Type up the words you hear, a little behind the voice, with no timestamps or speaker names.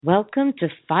Welcome to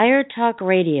Fire Talk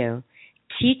Radio,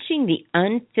 teaching the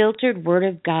unfiltered Word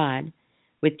of God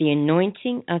with the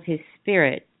anointing of His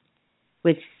Spirit,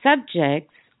 with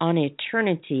subjects on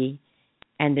eternity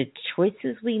and the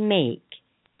choices we make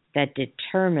that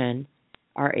determine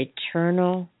our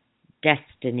eternal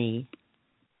destiny.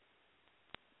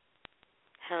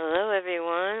 Hello,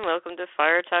 everyone. Welcome to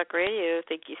Fire Talk Radio.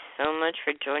 Thank you so much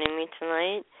for joining me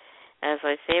tonight. As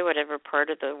I say, whatever part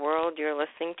of the world you're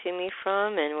listening to me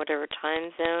from and whatever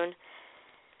time zone,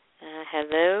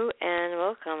 hello and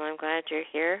welcome. I'm glad you're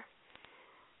here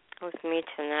with me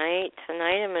tonight.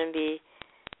 Tonight I'm going to be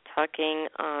talking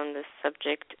on the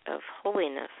subject of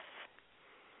holiness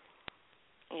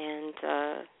and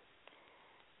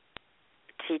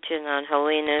teaching on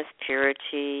holiness,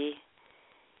 purity.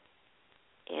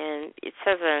 And it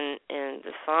says in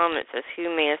the Psalm, it says, who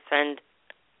may ascend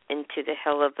into the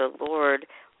hill of the Lord,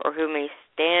 or who may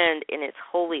stand in its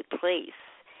holy place?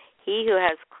 He who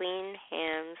has clean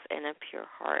hands and a pure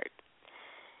heart.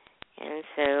 And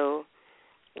so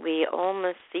we all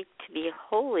must seek to be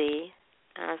holy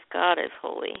as God is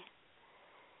holy.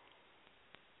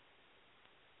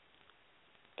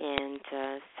 And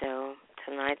so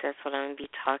tonight that's what I'm going to be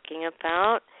talking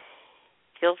about.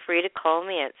 Feel free to call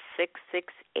me at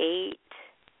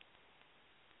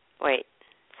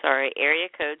area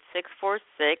code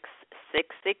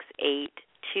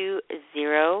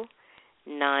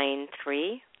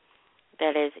 646-668-2093.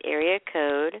 That is area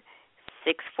code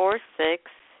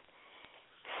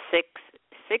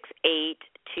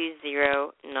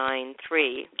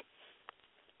 646-668-2093.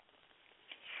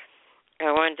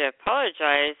 I wanted to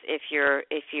apologize if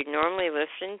you normally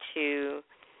listen to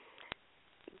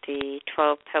the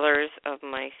 12 pillars of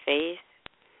my faith,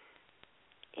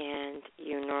 and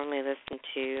you normally listen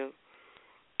to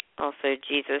also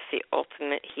Jesus, the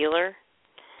ultimate healer.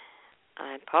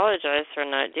 I apologize for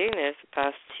not doing this the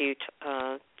past two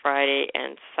Friday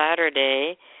and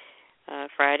Saturday.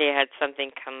 Friday I had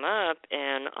something come up,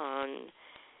 and on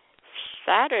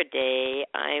Saturday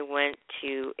I went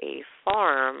to a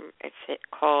farm. It's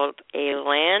called a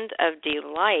Land of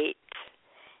Delight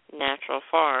Natural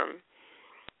Farm.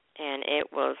 And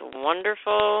it was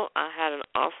wonderful. I had an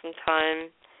awesome time.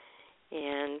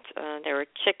 And there were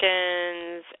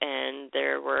chickens, and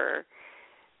there were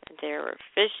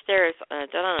fish there. It's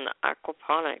done on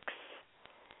aquaponics,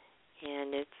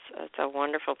 and it's a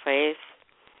wonderful place.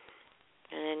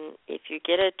 And if you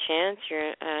get a chance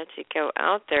to go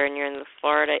out there, and you're in the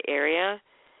Florida area,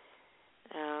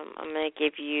 I'm going to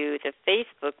give you the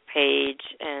Facebook page,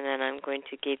 and then I'm going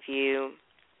to give you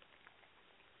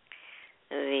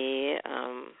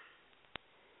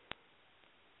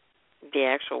the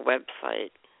actual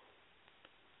website,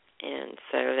 and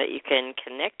so that you can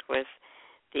connect with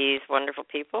these wonderful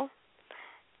people,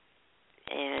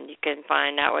 and you can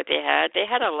find out what they had. They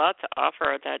had a lot to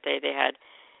offer that day. They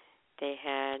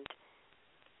had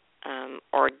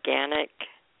organic.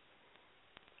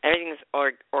 Everything's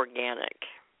organic.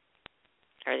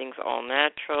 Everything's all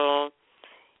natural,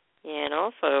 and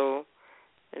also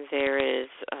there is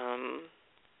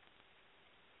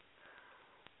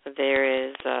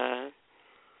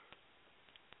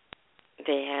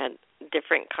they had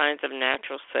different kinds of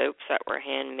natural soaps that were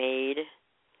handmade,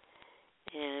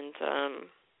 and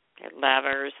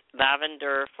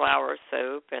lavender flower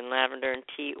soap and lavender and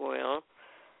tea oil,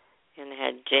 and they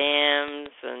had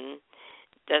jams. And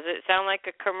does it sound like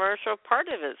a commercial? Part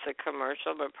of it's a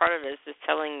commercial, but part of it's just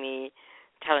having me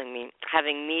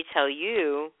tell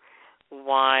you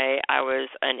why I was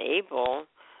unable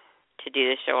to do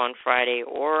the show on Friday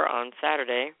or on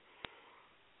Saturday.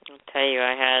 I'll tell you,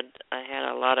 I had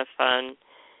a lot of fun,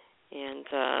 and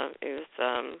it was.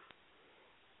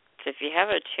 So if you have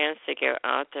a chance to go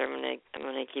out there, I'm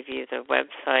gonna give you the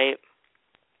website,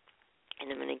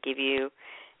 and I'm gonna give you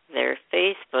their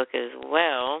Facebook as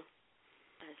well.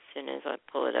 As soon as I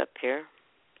pull it up here,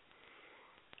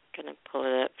 I'm gonna pull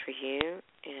it up for you,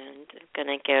 and I'm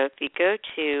gonna go. If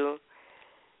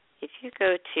you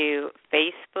go to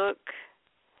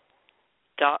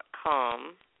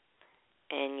Facebook.com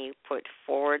and you put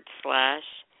 /A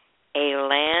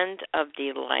Land of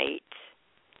Delight.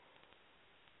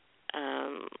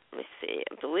 Let me see.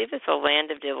 I believe it's a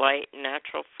Land of Delight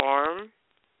Natural Farm.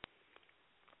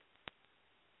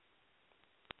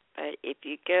 But if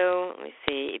you go, let me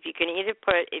see. If you can either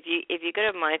put, if you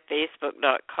go to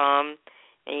myfacebook.com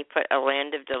and you put a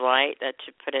Land of Delight, that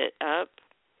should put it up.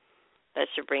 That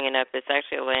should bring it up. It's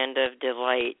actually a Land of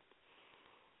Delight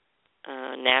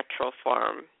Natural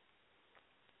Farm.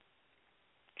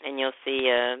 And you'll see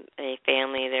a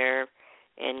family there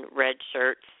in red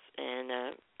shirts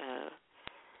and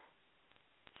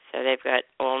they've got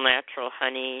all natural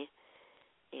honey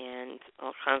and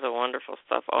all kinds of wonderful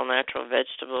stuff, all natural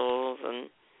vegetables and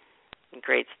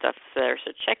great stuff there.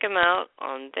 So check them out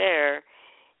on there.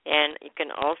 And you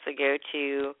can also go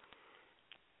to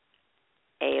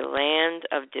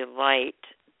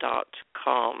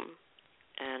alandofdelight.com.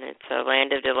 And it's a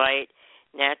Land of Delight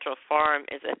Natural Farm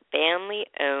is a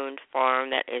family-owned farm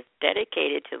that is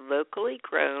dedicated to locally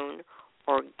grown,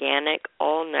 organic,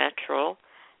 all-natural,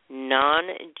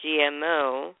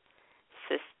 non-GMO,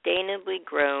 sustainably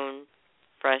grown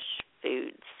fresh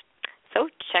foods. So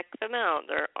check them out.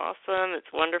 They're awesome.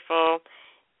 It's wonderful.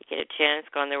 You get a chance,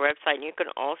 go on their website, and you can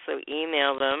also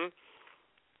email them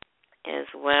as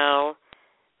well,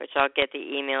 which I'll get the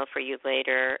email for you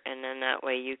later, and then that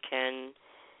way you can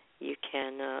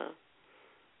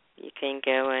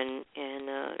go and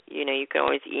you can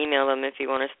always email them if you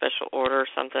want a special order or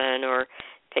something, or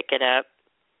pick it up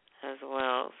as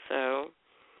well. So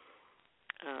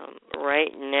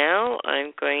right now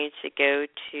I'm going to go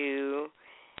to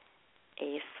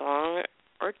a song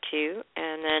or two,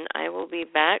 and then I will be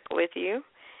back with you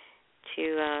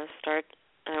to start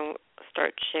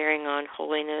sharing on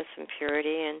holiness and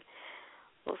purity, and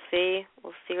we'll see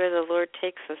where the Lord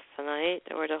takes us tonight,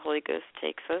 or where the Holy Ghost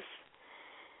takes us.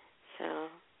 So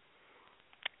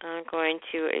I'm going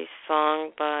to a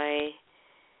song by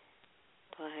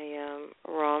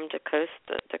Ram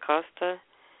DaCosta,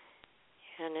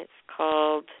 and it's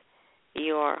called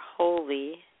 "You Are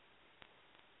Holy."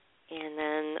 And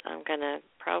then I'm going to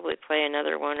probably play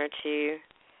another one or two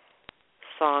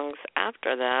songs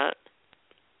after that.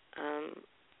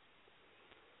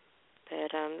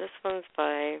 This one's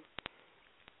by.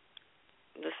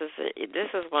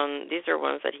 These are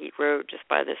ones that he wrote just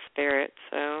by the Spirit.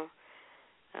 So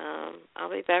I'll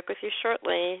be back with you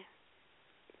shortly.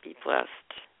 Be blessed.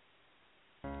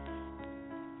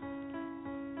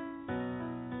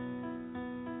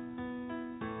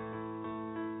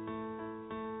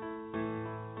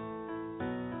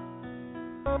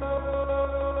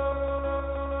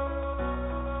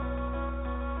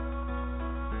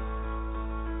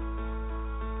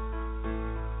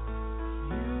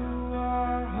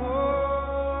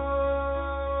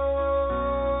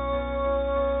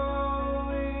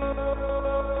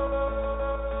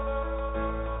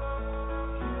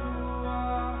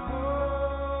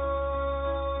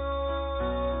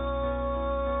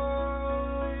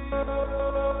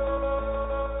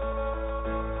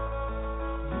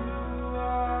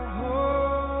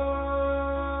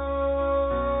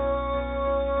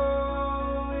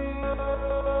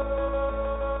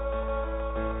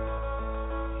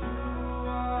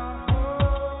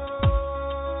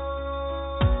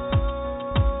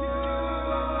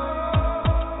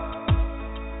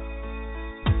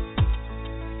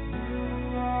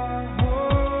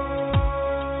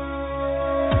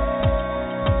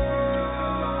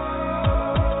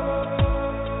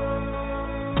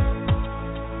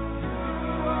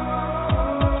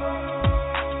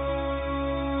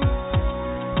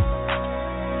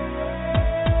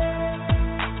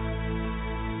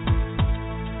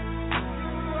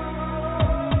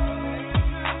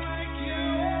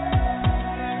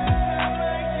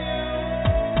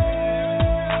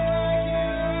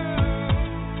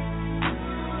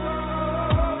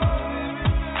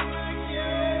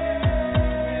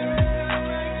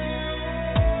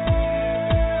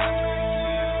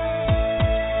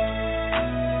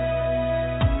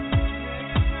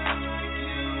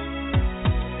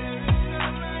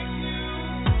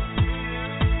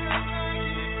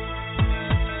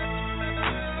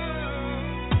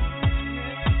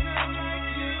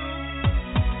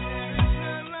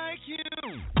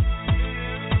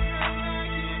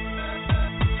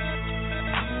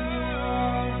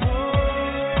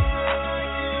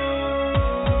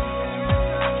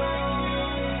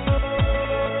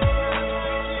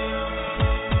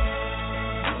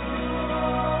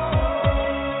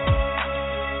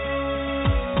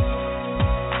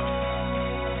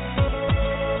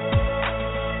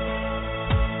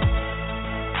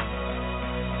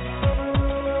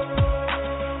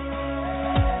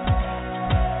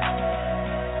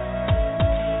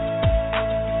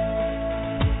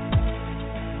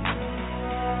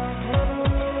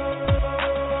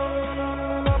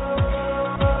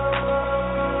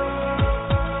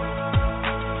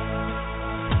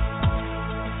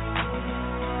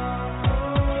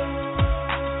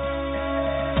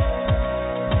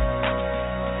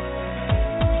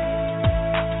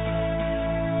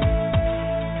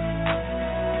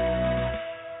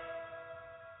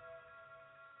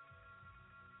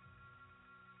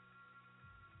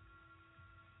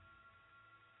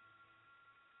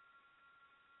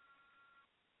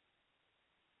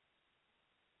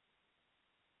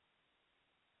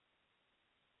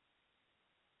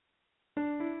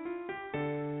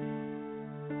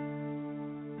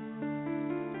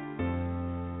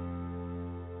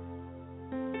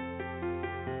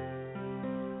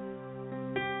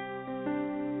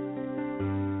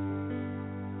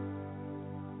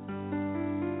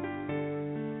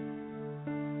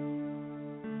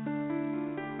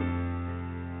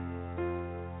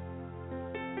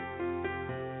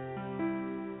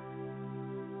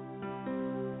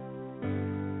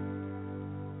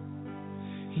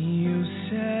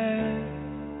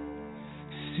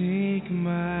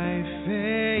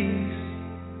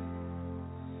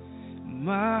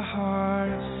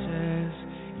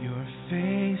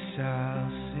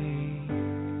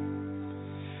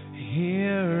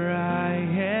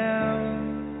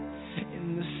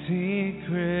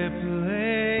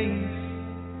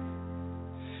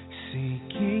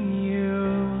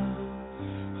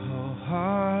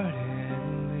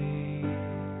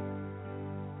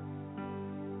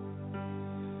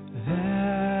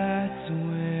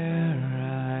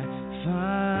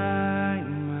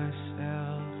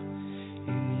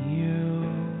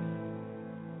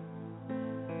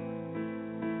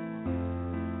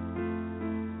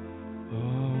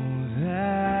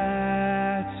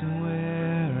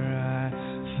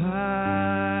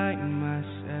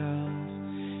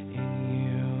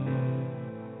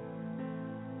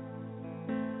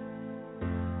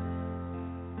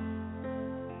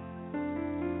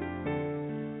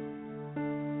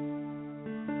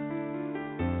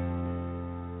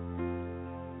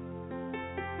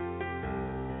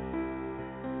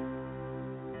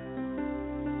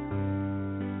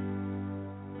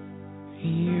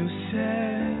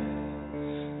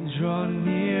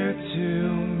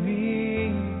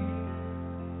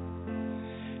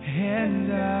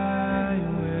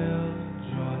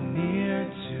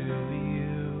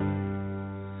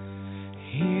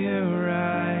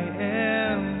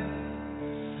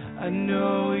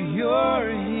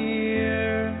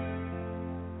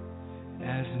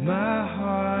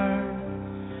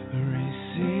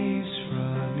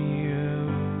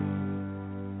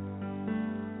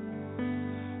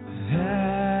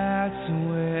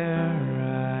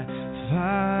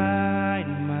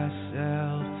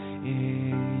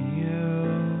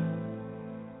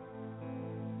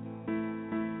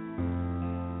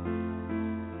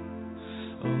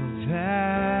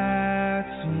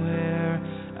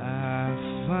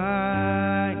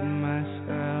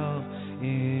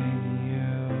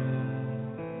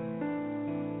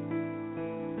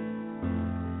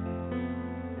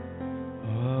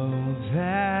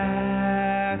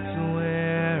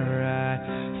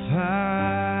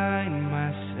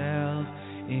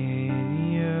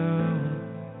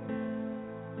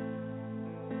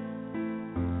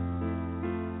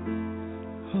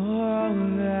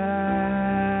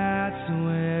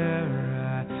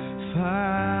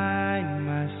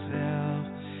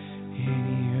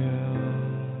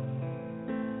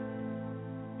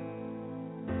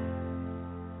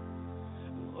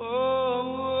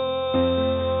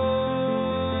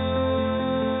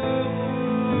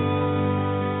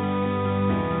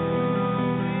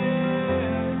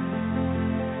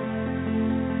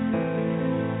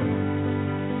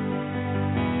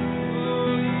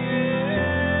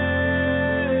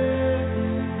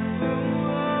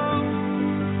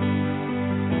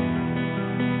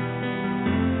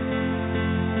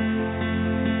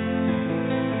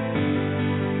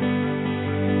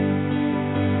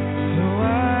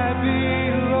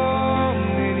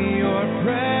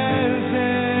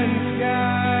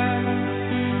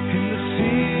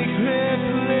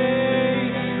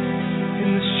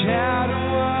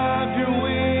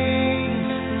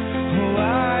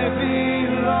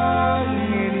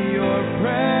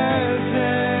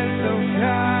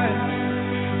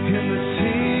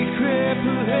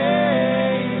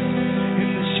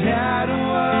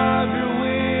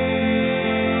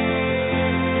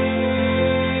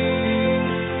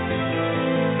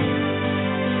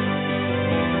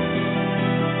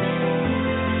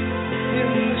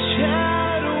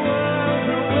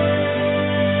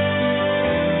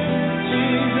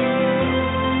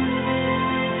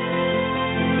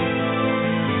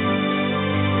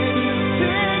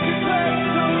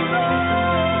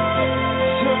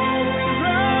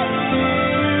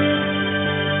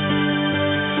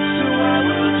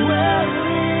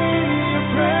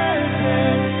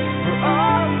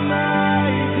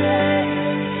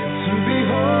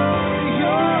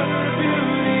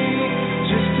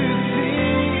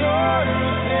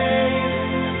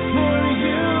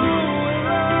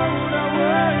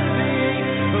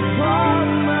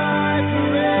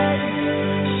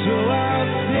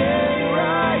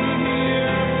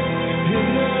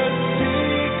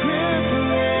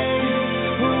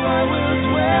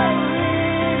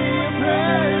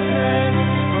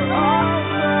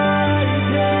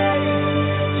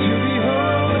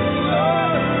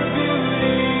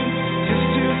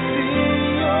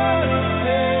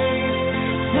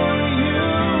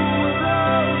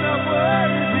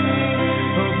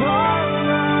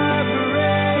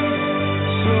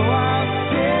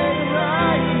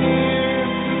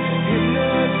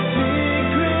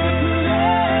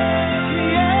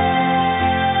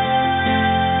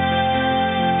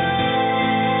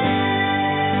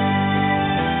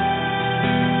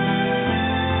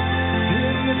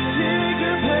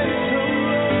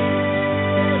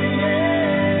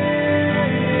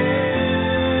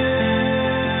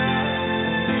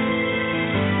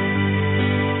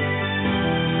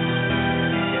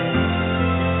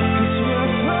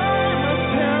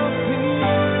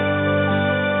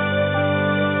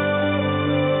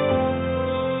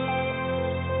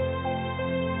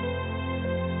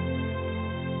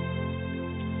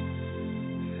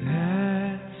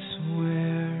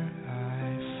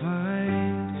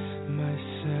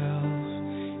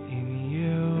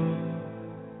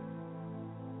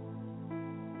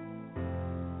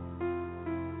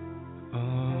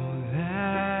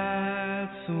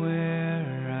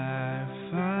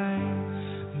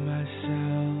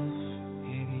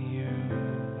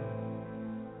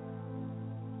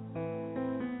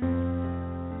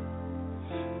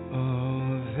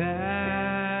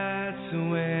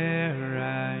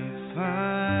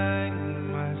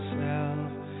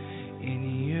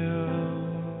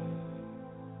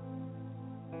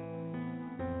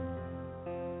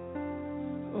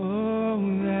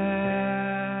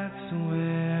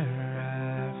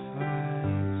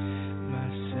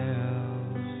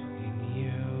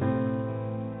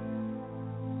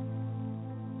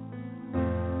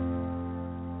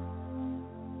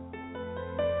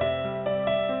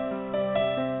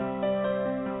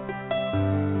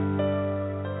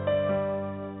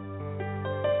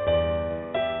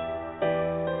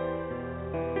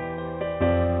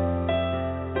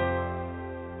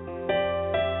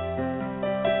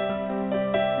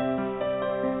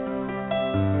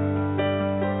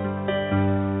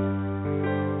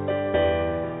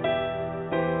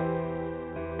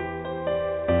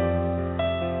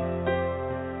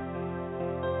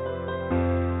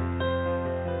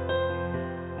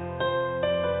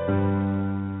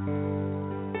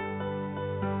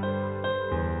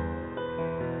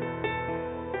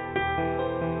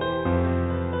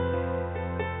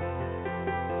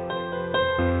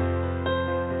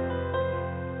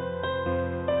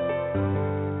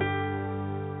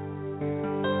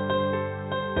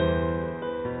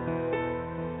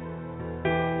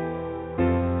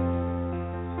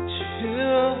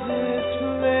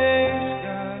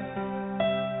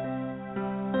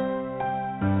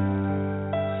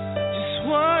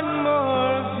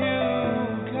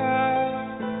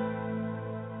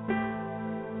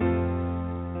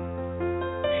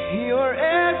 You're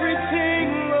everything,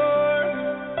 Lord.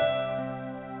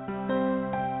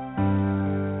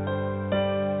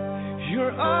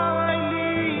 You're all I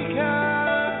need,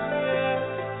 God. Yes,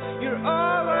 you're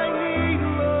all I need,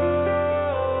 Lord.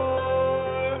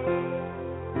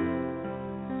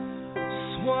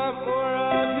 Just want more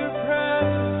of your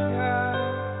presence, God.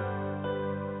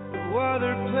 No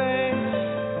other place,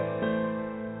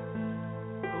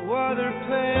 no other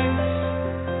place.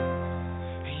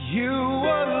 You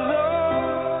alone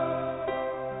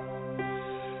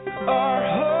are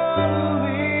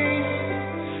holy.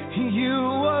 You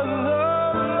alone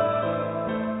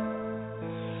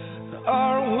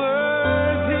are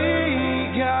worthy,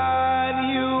 God.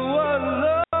 You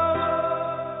alone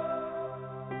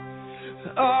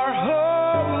are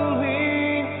holy.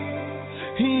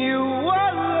 You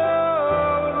alone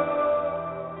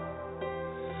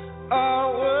are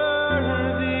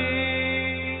worthy.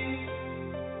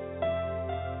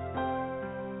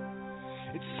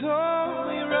 It's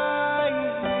only right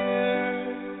here.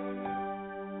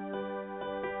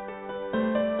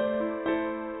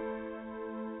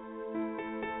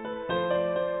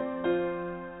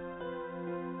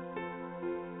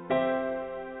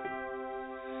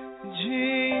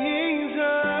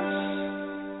 Jesus,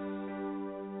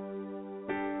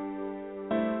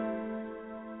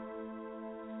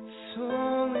 it's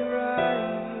only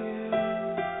right here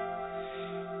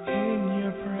in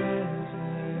your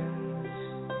presence,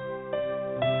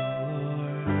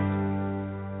 Lord.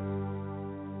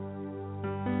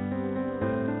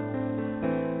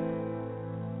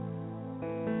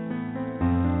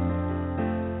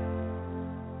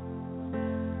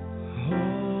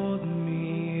 Hold me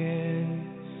in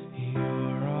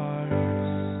your arms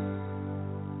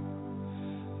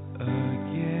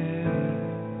again.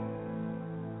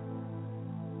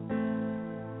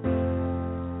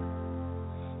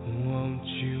 Won't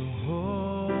you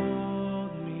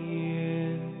hold me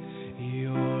in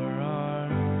your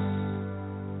arms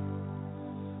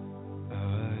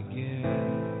again?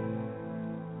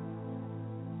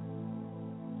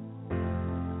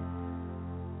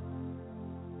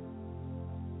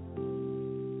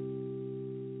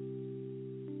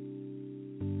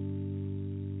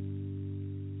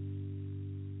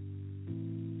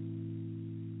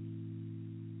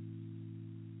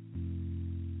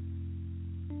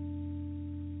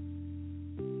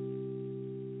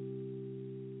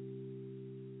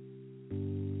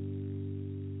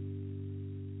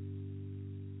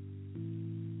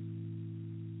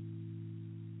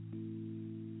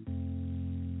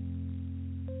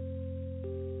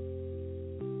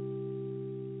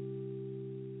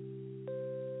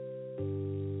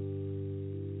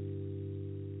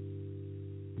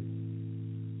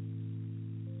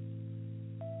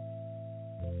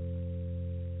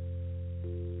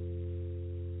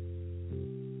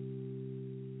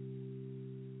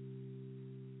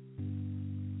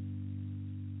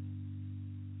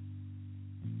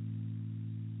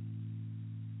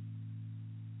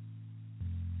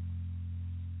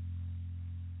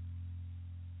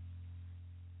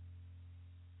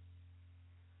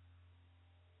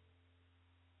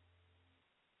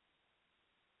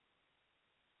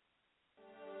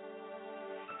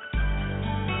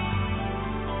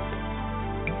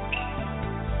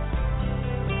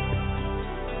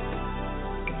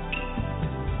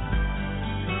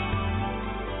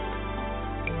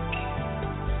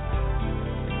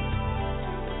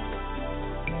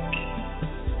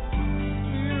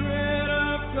 Spirit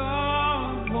of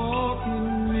God, walk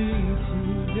in me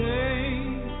today.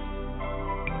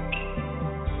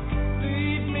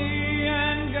 Lead me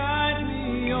and guide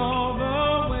me all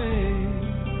the way.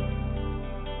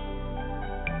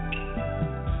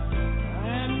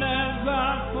 And as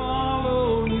I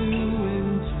follow you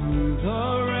into the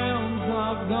realms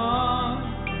of God,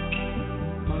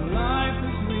 my life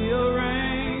is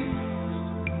rearranged,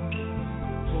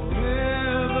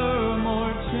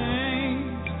 forevermore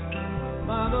changed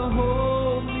by the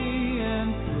Holy and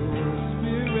pure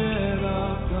Spirit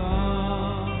of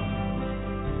God.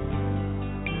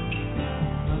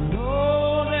 I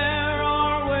know there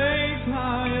are ways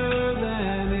higher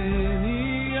than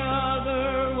any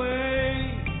other way.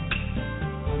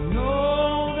 I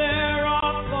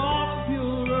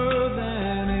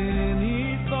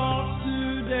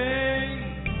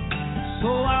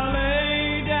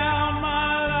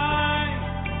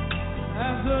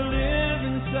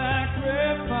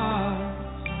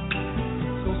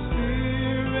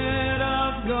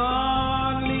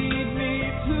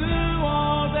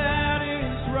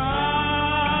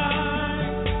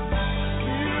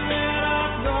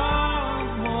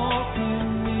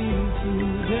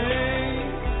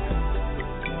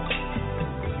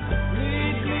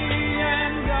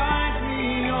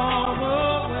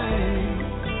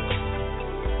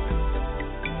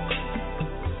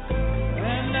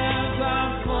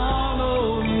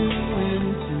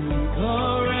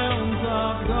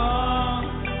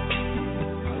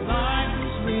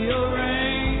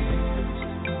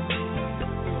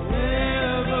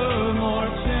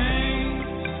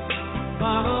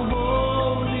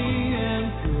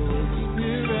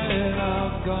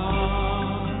of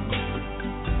God.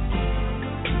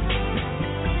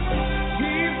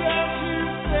 Jesus, you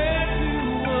said you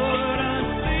wouldn't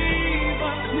leave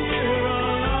us here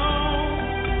alone.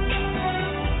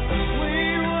 We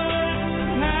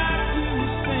wouldn't have to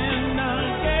spend a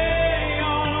day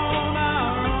on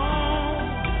our own.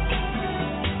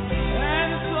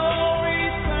 And so we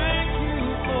thank you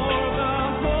for the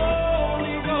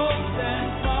Holy Ghost and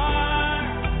fire,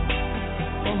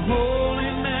 for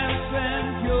holiness and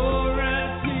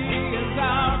purity is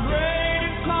our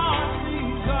greatest heart's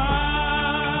desire.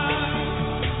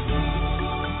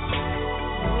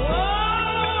 Oh,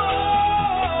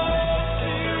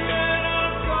 Spirit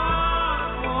of God,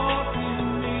 walk in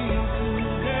me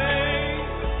today.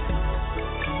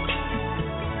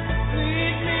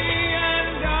 Lead me and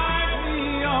guide me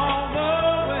all the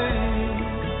way.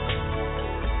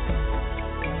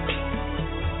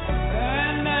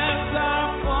 And as I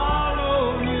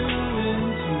follow you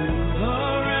into the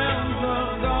realms of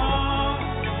God,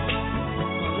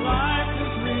 my life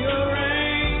is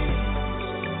rearranged,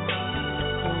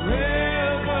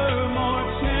 forevermore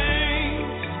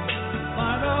changed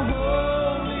by the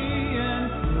Holy and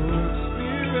pure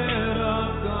Spirit of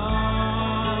God.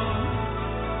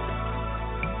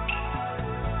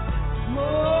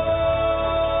 Oh,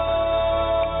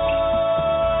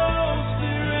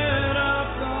 Spirit of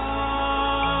God,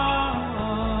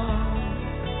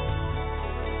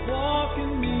 walk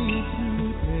in me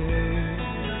today.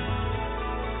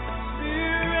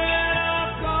 Spirit of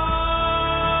God,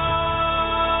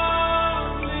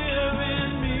 live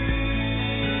in me.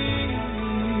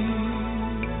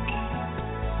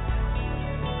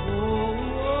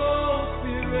 Oh,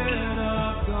 Spirit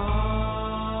of God.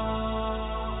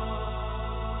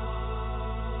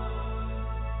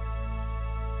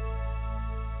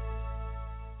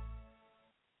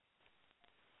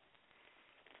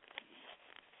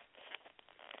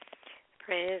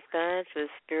 Praise God for the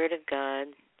Spirit of God.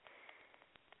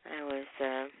 I was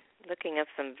looking up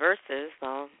some verses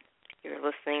while you were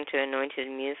listening to anointed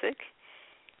music,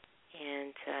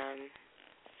 and I'm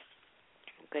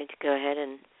going to go ahead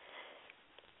and,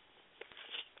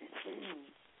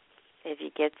 if you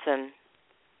get some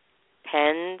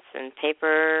pens and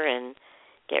paper, and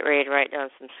get ready to write down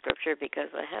some scripture,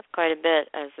 because I have quite a bit,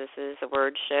 as this is a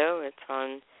word show.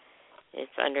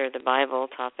 It's under the Bible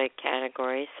topic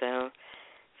category, so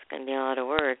it's going to be a lot of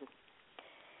word.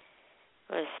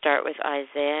 Let's start with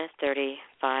Isaiah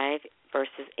 35,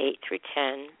 verses 8 through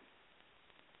 10.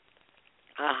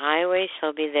 A highway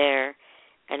shall be there,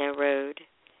 and a road,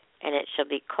 and it shall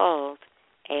be called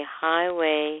a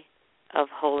highway of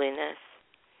holiness.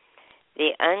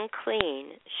 The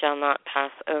unclean shall not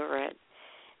pass over it,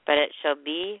 but it shall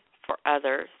be for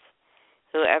others.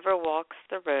 Whoever walks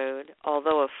the road,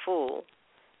 although a fool,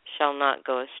 shall not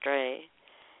go astray.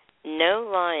 No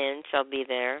lion shall be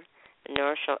there,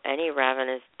 nor shall any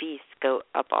ravenous beast go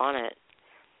up on it.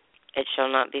 It shall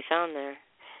not be found there.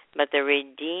 But the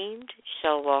redeemed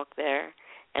shall walk there,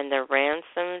 and the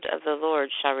ransomed of the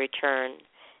Lord shall return,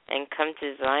 and come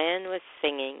to Zion with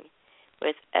singing,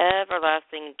 with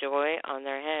everlasting joy on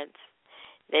their heads.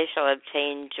 They shall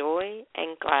obtain joy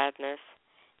and gladness,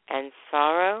 and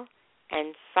sorrow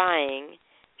and sighing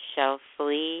shall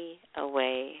flee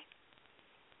away.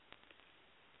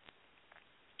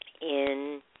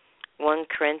 In 1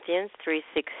 Corinthians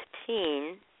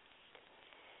 3:16,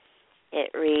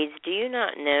 it reads, "Do you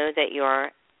not know that you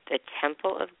are the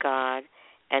temple of God,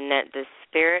 and that the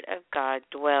Spirit of God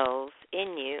dwells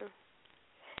in you?"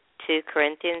 2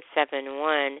 Corinthians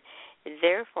 7:1,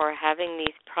 "Therefore, having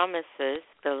these promises,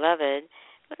 beloved,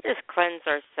 let us cleanse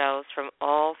ourselves from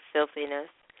all filthiness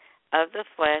of the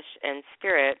flesh and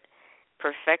spirit,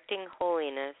 perfecting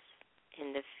holiness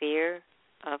in the fear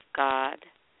of God."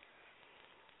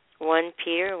 1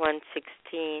 Peter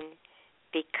 1:16,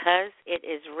 "Because it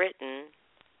is written,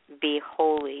 be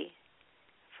holy,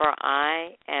 for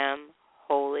I am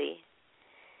holy."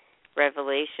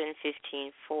 Revelation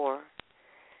 15:4,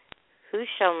 "Who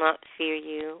shall not fear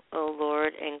you, O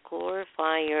Lord, and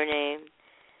glorify your name?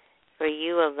 For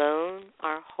you alone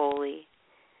are holy.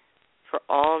 For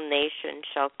all nations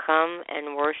shall come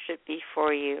and worship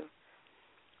before you,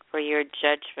 for your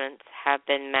judgments have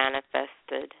been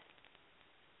manifested."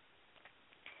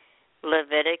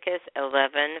 Leviticus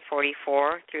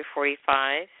 11:44 through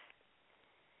 45,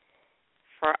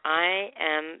 "For I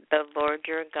am the Lord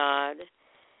your God.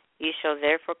 You shall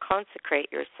therefore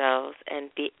consecrate yourselves,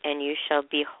 and you shall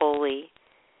be holy,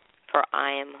 for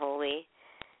I am holy.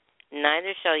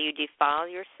 Neither shall you defile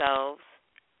yourselves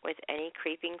with any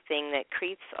creeping thing that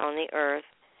creeps on the earth,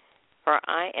 For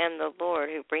I am the Lord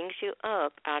who brings you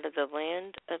up out of the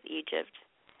land of Egypt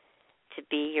to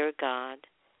be your God.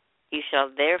 You shall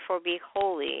therefore be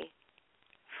holy,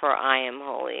 for I am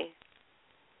holy.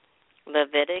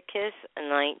 Leviticus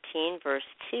 19, verse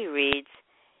 2 reads,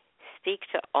 Speak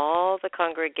to all the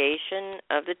congregation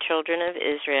of the children of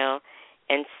Israel,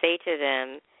 and say to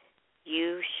them,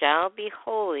 You shall be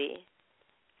holy,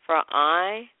 for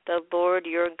I, the Lord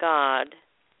your God,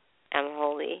 am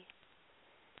holy.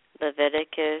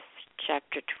 Leviticus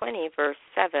chapter 20, verse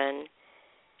 7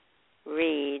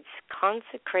 reads,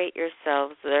 Consecrate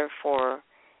yourselves, therefore,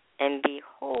 and be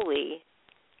holy,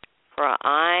 for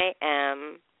I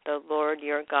am the Lord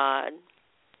your God.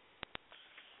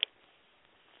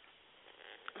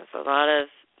 There's a lot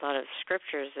of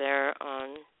scriptures there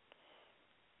on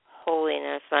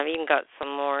holiness. I've even got some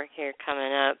more here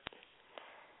coming up.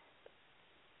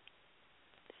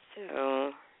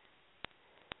 So,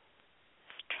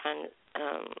 trying to,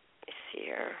 let me see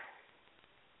here.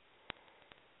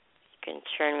 You can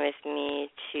turn with me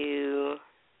to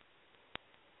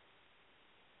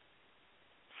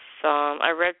Psalm. I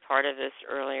read part of this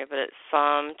earlier, but it's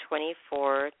Psalm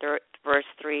 24, verse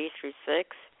 3 through 6.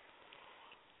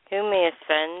 Who may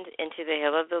ascend into the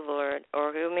hill of the Lord,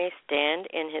 or who may stand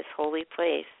in his holy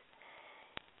place?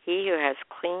 He who has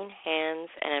clean hands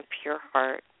and a pure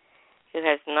heart, who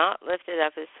has not lifted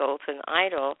up his soul to an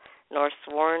idol, nor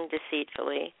sworn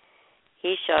deceitfully,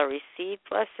 he shall receive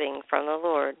blessing from the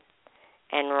Lord,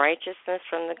 and righteousness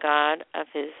from the God of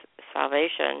his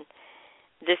salvation.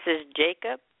 This is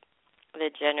Jacob, the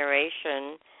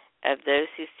generation of those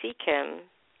who seek him,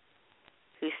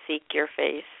 who seek your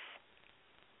face.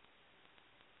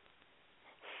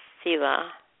 Selah,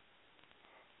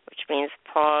 which means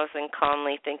pause and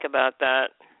calmly think about that.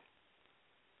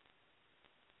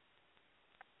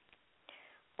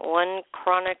 1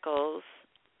 Chronicles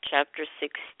chapter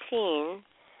 16,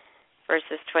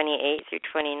 verses 28 through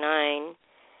 29.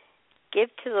 Give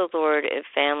to the Lord, O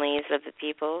families of the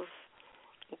peoples.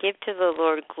 Give to the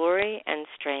Lord glory and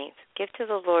strength. Give to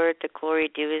the Lord the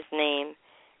glory due his name.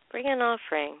 Bring an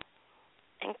offering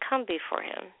and come before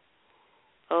him.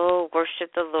 Oh,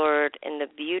 worship the Lord in the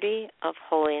beauty of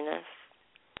holiness.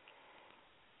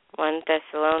 1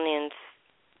 Thessalonians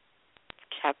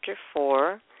chapter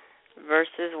 4,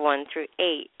 verses 1 through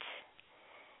 8.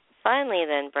 Finally,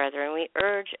 then, brethren, we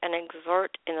urge and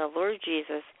exhort in the Lord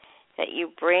Jesus that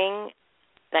you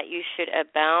should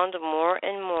abound more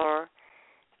and more,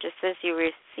 just as you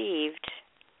received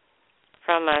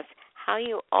from us how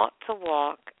you ought to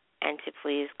walk and to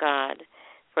please God.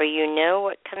 For you know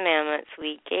what commandments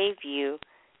we gave you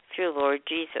through the Lord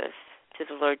Jesus.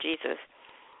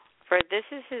 For this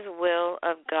is his will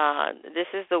of God. This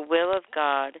is the will of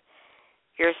God,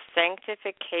 your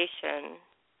sanctification,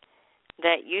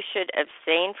 that you should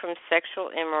abstain from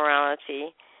sexual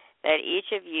immorality, that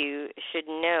each of you should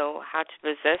know how to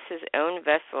possess his own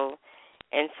vessel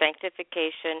in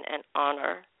sanctification and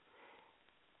honor,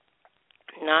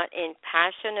 not in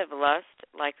passion of lust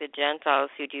like the Gentiles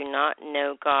who do not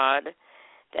know God,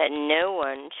 that no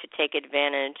one should take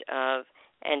advantage of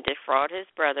and defraud his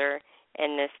brother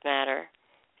in this matter,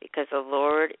 because the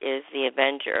Lord is the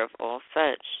avenger of all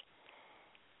such.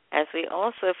 As we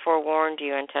also forewarned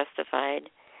you and testified,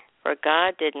 for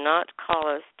God did not call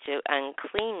us to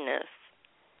uncleanness,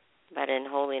 but in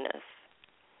holiness.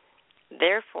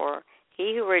 Therefore,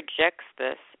 he who rejects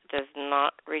this does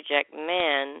not reject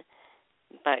man,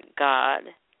 but God,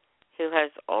 who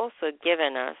has also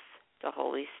given us the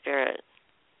Holy Spirit.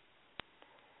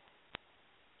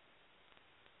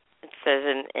 It says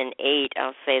in 8,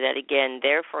 I'll say that again,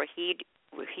 therefore he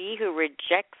who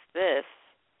rejects this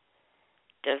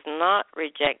does not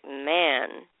reject man,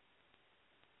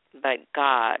 but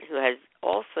God, who has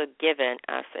also given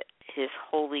us his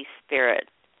Holy Spirit.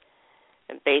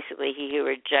 And basically, he who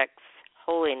rejects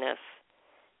holiness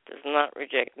does not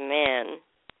reject man,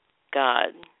 God.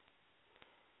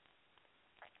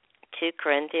 2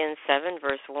 Corinthians 7,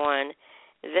 verse 1,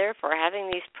 therefore, having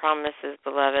these promises,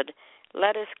 beloved,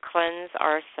 let us cleanse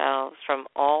ourselves from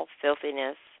all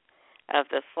filthiness of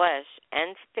the flesh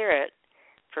and spirit,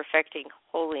 perfecting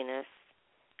holiness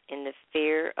in the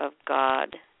fear of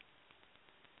God.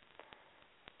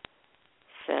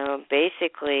 So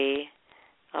basically,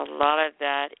 a lot of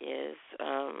that is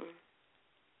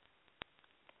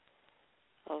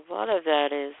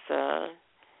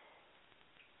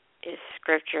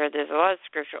scripture. There's a lot of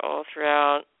scripture all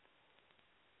throughout.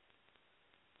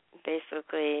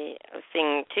 Basically, I was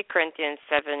seeing 2 Corinthians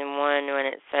 7:1 when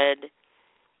it said,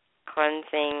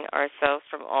 cleansing ourselves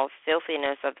from all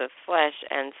filthiness of the flesh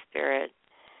and spirit.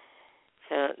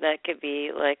 So that could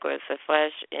be like with the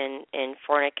flesh in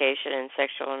fornication and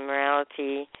sexual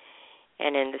immorality,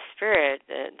 and in the spirit,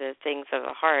 the things of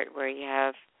the heart, where you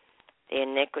have the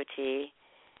iniquity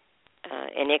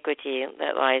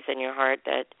that lies in your heart,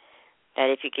 that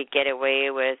if you could get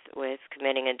away with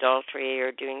committing adultery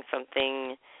or doing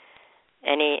something,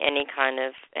 any kind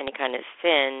of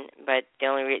sin, but the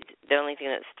only thing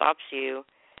that stops you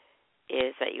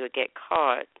is that you would get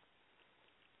caught.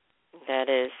 That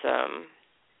is,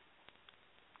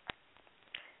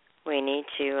 we need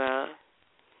to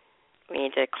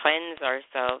cleanse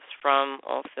ourselves from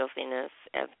all filthiness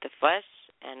of the flesh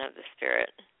and of the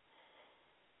spirit.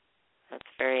 That's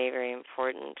very, very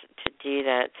important to do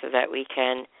that, so that we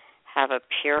can have a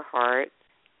pure heart,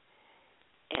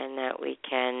 and that we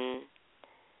can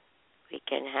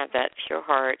have that pure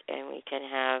heart, and we can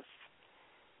have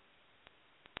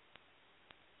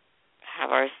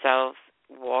ourselves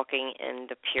walking in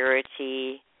the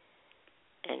purity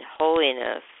and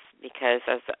holiness. Because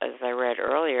as I read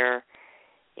earlier,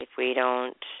 if we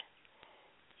don't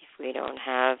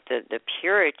have the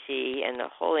purity and the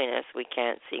holiness, we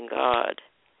can't see God.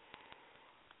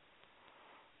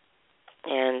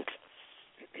 And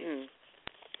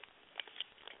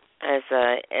as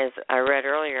I read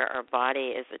earlier, our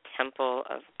body is a temple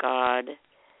of God,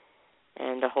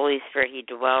 and the Holy Spirit, He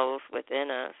dwells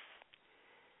within us.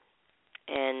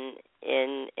 And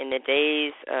in the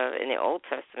days in the Old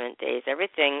Testament days,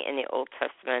 everything in the Old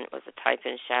Testament was a type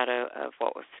and shadow of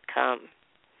what was to come.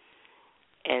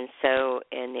 And so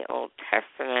in the Old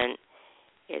Testament,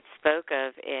 it spoke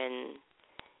of in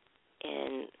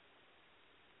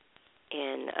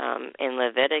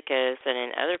Leviticus and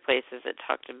in other places, it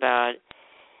talked about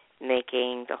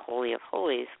making the Holy of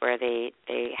Holies, where they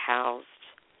housed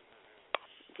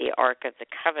the Ark of the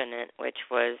Covenant, which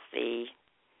was the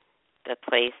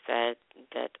place that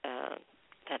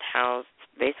housed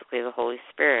basically the Holy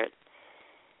Spirit.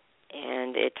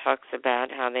 And it talks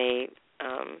about how they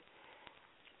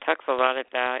talks a lot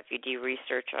about, if you do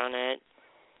research on it,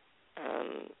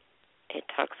 it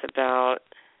talks about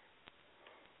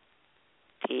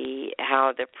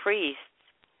how the priests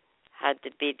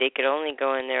they could only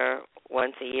go in there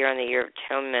once a year on the Year of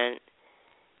Atonement,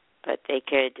 but they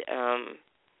could,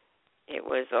 it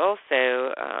was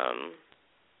also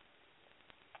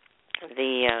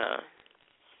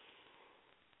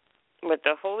with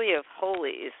the Holy of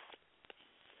Holies,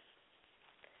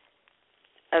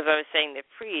 as I was saying, the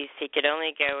priest, he could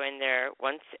only go in there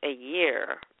once a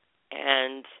year,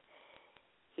 and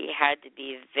he had to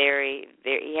be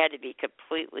he had to be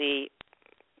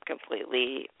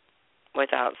completely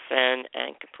without sin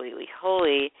and completely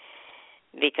holy,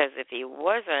 because if he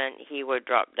wasn't, he would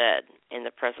drop dead in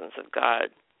the presence of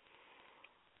God.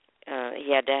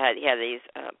 He had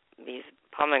these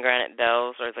pomegranate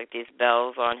bells, or like these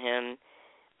bells on him,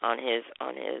 on his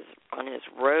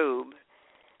robe,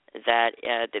 that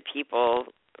the people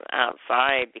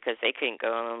outside, because they couldn't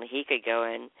go in, only he could go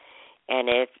in. And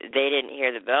if they didn't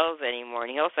hear the bells anymore,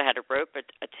 and he also had a rope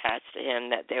attached to him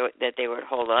that they would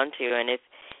hold on to, and if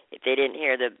they didn't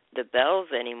hear the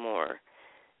bells anymore,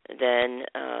 then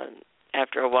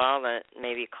after a while, that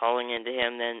maybe calling into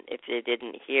him, then if they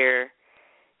didn't hear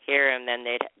him, then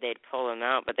they'd pull him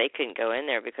out, but they couldn't go in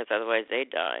there, because otherwise they'd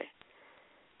die,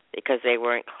 because they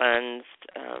weren't cleansed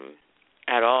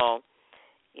at all.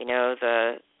 You know,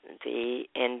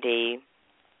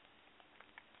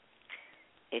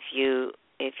 if you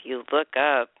look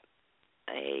up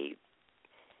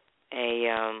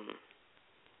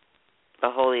the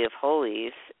Holy of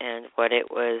Holies and what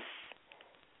it was,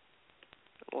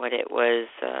 what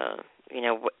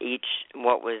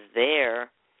was there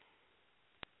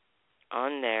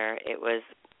on there, it was,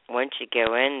 once you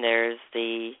go in, there is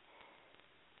the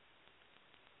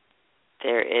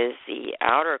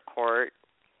outer court,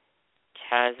 which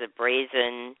has the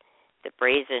brazen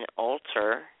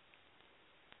altar,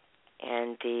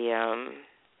 and you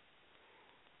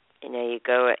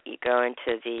go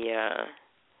into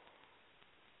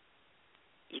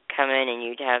you come in, and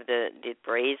you'd have the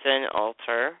brazen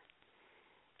altar,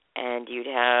 and you'd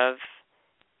have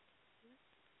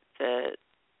the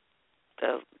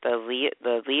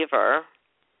lever,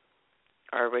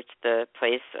 or which the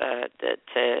place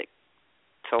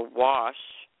to wash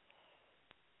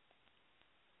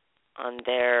on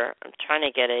there. I'm trying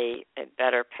to get a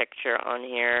better picture on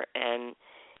here, and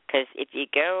because if you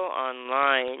go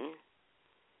online,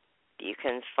 you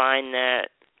can find that,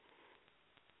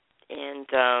 and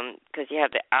because you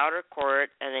have the outer court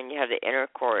and then you have the inner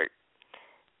court.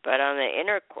 But in the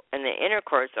inner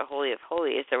court, the Holy of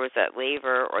Holies, there was that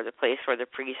laver, or the place where the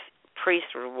priest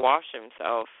would wash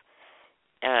himself,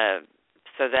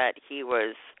 so that he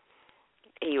was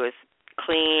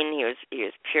clean, he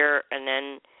was pure. And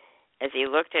then as he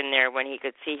looked in there, when he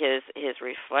could see his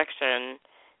reflection,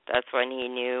 that's when he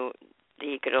knew that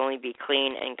he could only be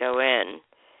clean and go in.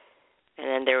 And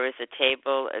then there was a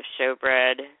table of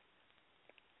showbread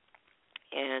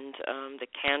and the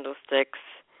candlesticks,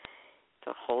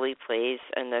 the holy place,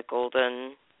 and the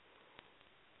golden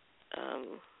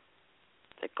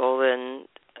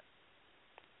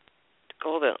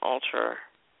altar.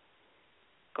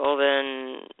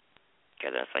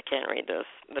 Goodness, I can't read this.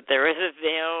 But there was a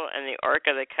veil, and the Ark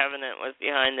of the Covenant was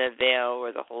behind the veil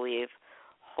where the Holy of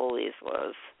Holies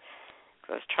was.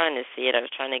 I was trying to see it. I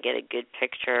was trying to get a good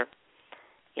picture.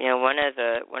 You know, one of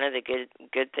the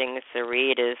good things to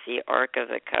read is the Ark of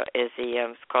the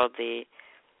it's called the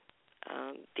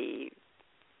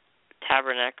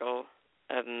Tabernacle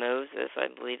of Moses, I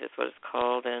believe is what it's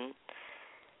called,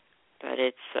 but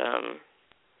it's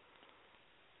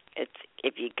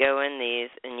if you go in these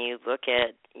and you look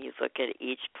at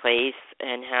each place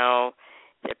and how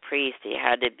the priest he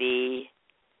had to be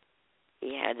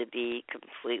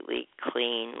completely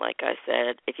clean. Like I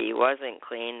said, if he wasn't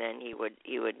clean, then he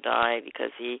would die,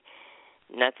 because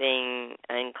nothing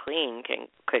unclean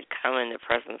could come in the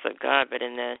presence of God. But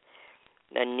in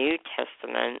the New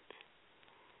Testament,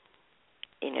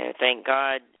 you know, thank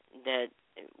God that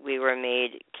we were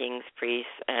made kings,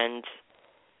 priests, and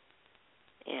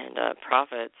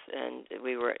prophets, and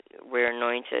we're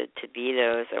anointed to be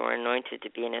those, and we're anointed to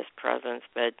be in His presence.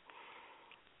 But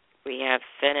we have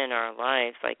sin in our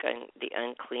lives, like the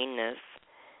uncleanness,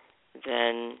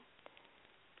 then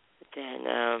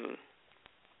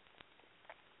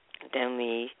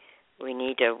we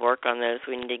need to work on those.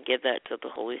 We need to give that to the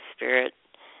Holy Spirit.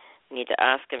 We need to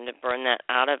ask Him to burn that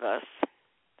out of us,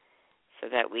 so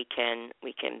that we can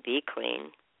be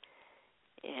clean.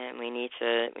 And we need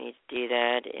to do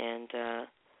that, and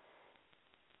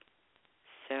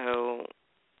so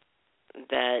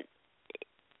that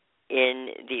in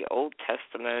the Old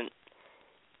Testament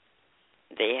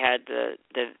they had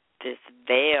this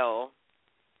veil,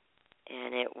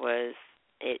 and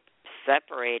it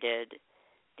separated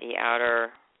the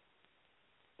outer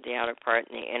part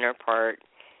and the inner part.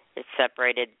 It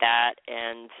separated that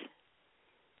and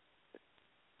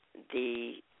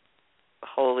the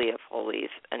Holy of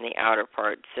Holies and the outer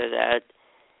part, so that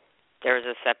there was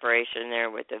a separation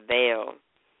there with the veil,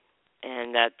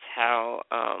 and that's how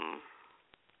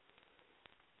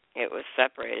it was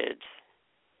separated.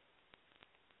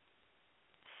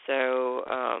 So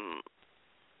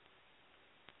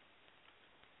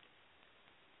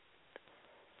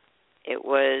it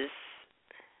was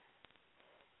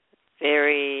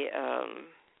very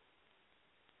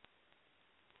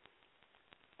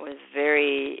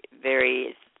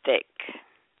very thick.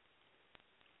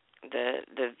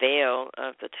 The veil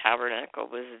of the tabernacle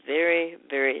was very,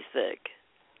 very thick.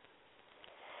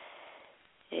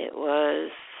 It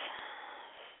was,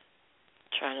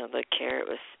 trying to look here,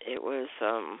 it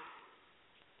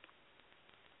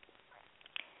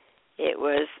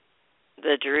was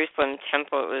the Jerusalem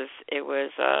temple.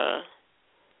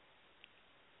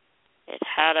 It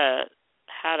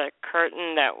had a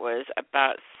curtain that was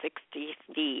about 60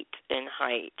 feet in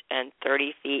height and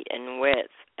 30 feet in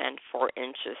width and 4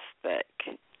 inches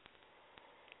thick.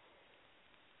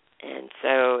 And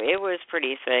so it was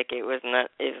pretty thick. It was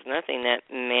nothing that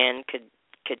man could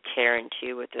tear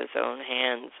into with his own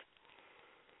hands.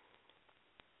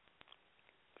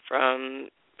 From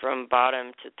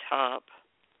bottom to top.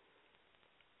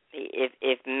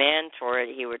 If man tore it,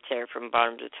 he would tear from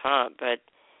bottom to top. But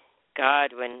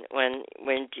God, when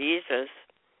Jesus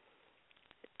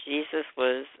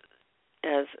was,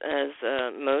 as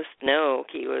most know,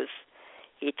 he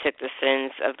took the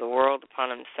sins of the world upon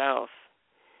himself,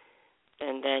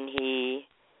 and then he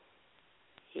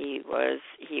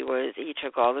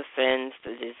took all the sins,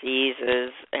 the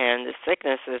diseases, and the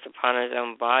sicknesses upon his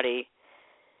own body,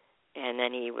 and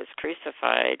then he was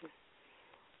crucified,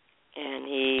 and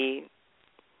he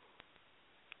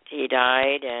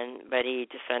died, but he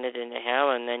descended into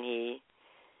hell, and then he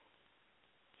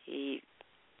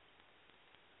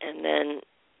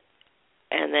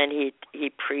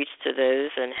preached to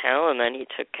those in hell, and then he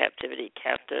took captivity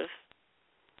captive,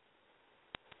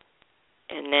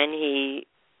 and then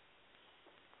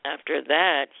after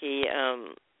that he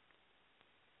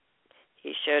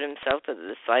showed himself to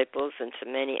the disciples and to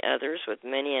many others with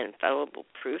many infallible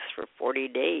proofs for 40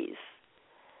 days.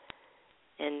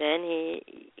 And then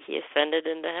he ascended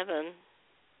into heaven,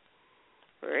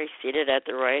 where he's seated at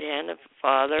the right hand of the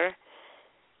Father,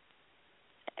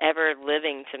 ever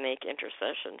living to make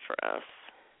intercession for us.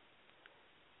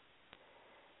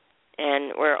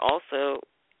 And we're also,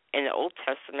 in the Old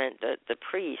Testament, the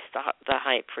priest, the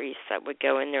high priest that would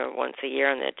go in there once a year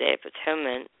on the Day of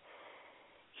Atonement,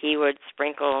 he would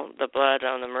sprinkle the blood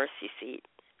on the mercy seat.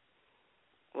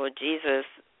 Well, Jesus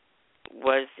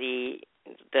was the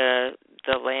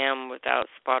lamb without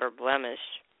spot or blemish.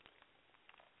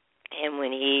 And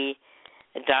when he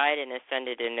died and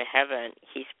ascended into heaven,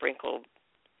 he sprinkled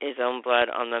his own blood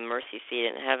on the mercy seat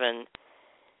in heaven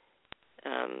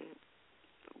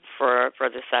for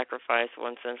the sacrifice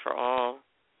once and for all.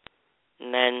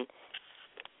 And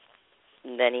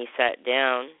then he sat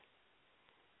down.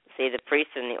 See, the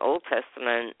priests in the Old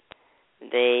Testament,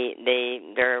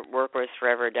 their work was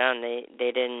forever done.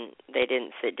 They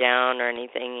didn't sit down or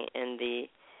anything in the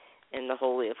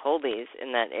Holy of Holies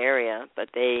in that area,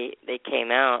 but they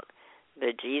came out.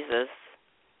 But Jesus,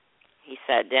 he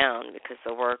sat down because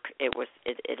the work it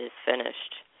is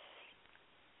finished.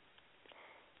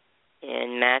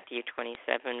 In Matthew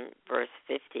 27, verse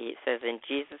 50, it says, "And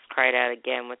Jesus cried out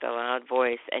again with a loud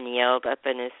voice and yelled up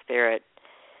in his spirit,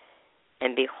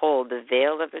 and behold, the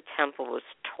veil of the temple was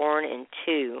torn in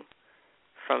two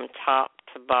from top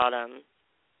to bottom,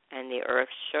 and the earth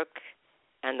shook,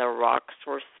 and the rocks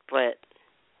were split.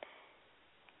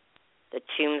 The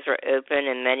tombs were open,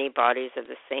 and many bodies of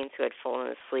the saints who had fallen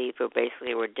asleep, who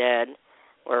basically were dead,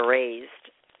 were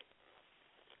raised."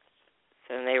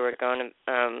 So they were going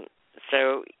to...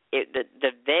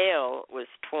 the veil was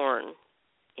torn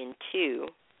in two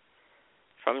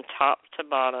from top to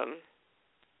bottom.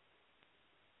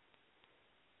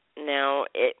 Now,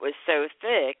 it was so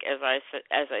thick, as I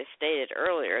stated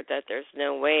earlier, that there's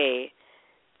no way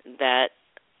that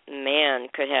man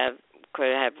could have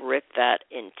ripped that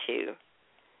in two.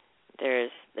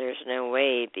 There's no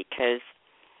way, because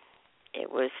it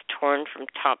was torn from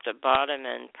top to bottom,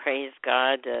 and praise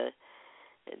God, the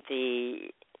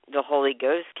Holy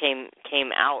Ghost came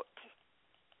out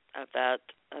of that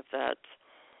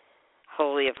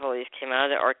Holy of Holies, came out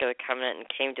of the Ark of the Covenant and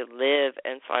came to live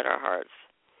inside our hearts.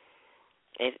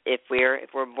 If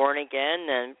we're born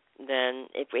again, then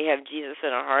if we have Jesus in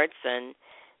our hearts, then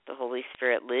the Holy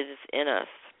Spirit lives in us.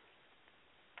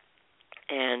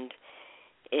 And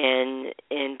in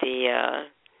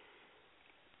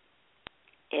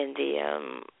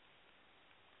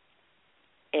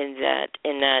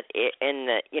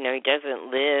he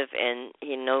doesn't live, and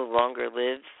he no longer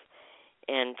lives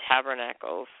in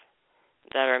tabernacles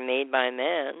that are made by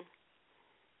man,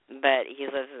 but he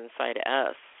lives inside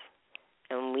us,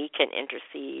 and we can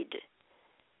intercede,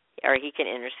 or he can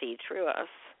intercede through us.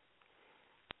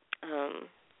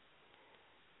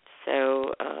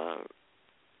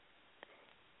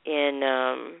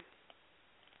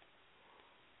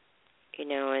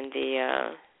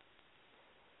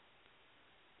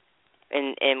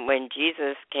 And when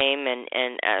Jesus came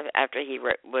and after he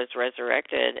was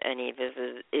resurrected and he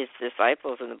visited his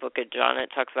disciples in the book of John,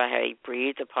 it talks about how he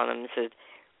breathed upon them and said,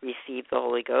 "Receive the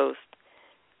Holy Ghost."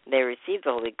 They received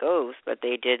the Holy Ghost, but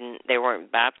they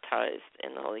weren't baptized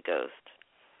in the Holy Ghost.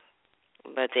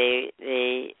 But they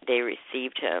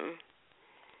received him.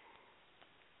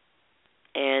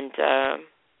 And it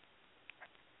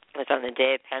was on the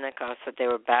day of Pentecost that they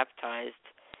were baptized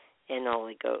in the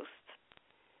Holy Ghost.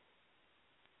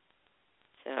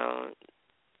 So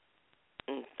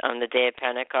on the day of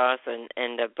Pentecost, and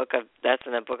that's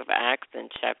in the book of Acts in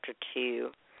chapter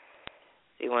 2.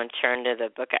 So you want to turn to the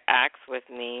book of Acts with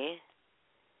me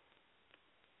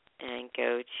and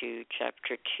go to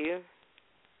chapter 2.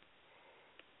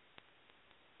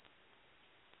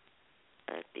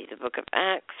 That'd be the book of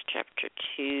Acts, chapter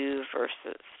 2,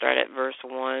 start at verse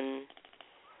 1.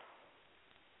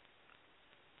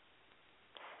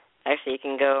 Actually, you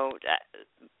can go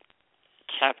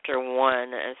chapter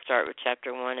 1 and start with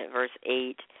chapter 1 at verse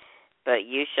 8. "But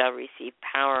you shall receive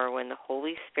power when the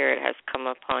Holy Spirit has come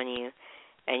upon you,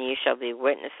 and you shall be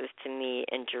witnesses to me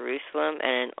in Jerusalem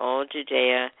and in all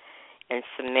Judea and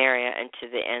Samaria and to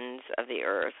the ends of the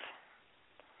earth."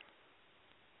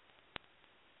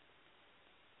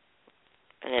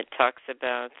 And it talks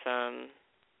about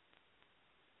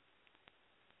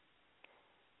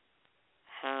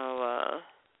how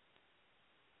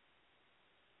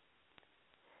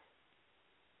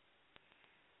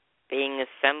being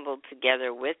assembled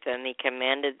together with them, he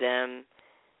commanded them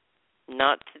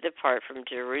not to depart from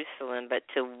Jerusalem, but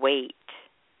to wait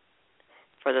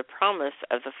for the promise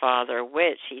of the Father,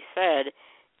 which, he said,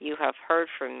 "You have heard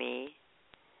from me.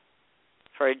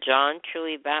 For John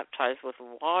truly baptized with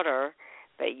water,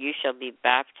 but you shall be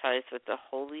baptized with the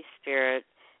Holy Spirit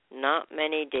not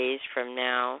many days from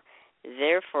now."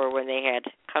 Therefore, when they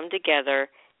had come together,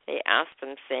 they asked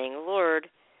him, saying, "Lord,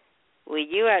 will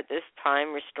you at this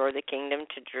time restore the kingdom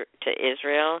to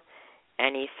Israel?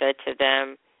 And he said to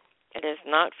them, it is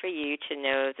not for you to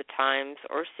know the times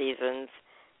or seasons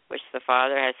which the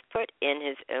Father has put in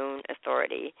his own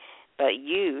authority, but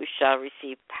you shall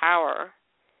receive power.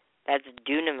 That's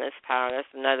dunamis power. That's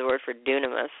another word for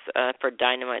dunamis, for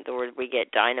dynamite, the word we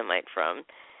get dynamite from.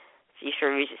 So you shall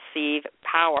receive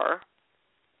power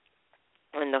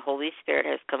when the Holy Spirit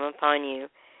has come upon you,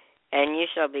 and you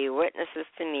shall be witnesses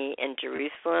to me in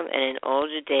Jerusalem and in all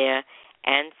Judea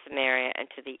and Samaria and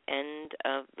to the end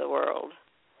of the world.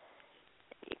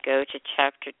 You go to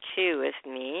chapter 2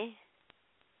 with me.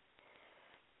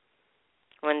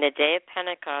 When the day of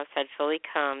Pentecost had fully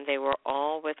come, they were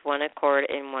all with one accord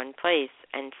in one place,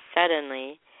 and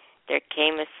suddenly there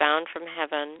came a sound from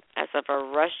heaven as of a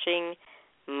rushing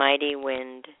mighty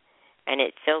wind, and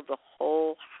it filled the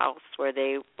whole house where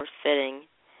they were sitting.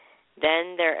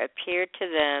 Then there appeared to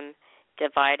them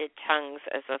divided tongues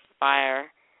as of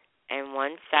fire, and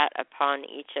one sat upon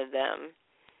each of them.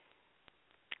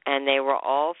 And they were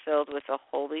all filled with the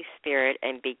Holy Spirit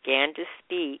and began to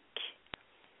speak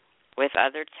with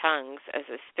other tongues as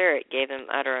the Spirit gave them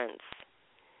utterance.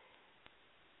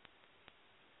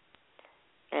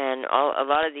 And a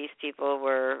lot of these people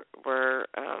were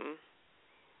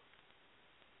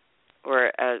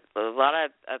a lot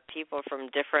of people from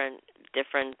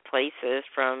different places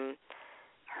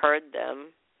heard them,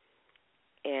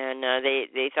 and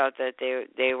they thought that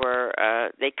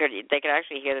they could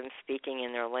actually hear them speaking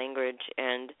in their language,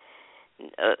 and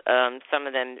some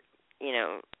of them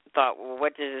thought, well,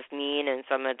 what does this mean? And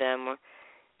some of them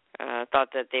thought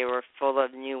that they were full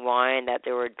of new wine, that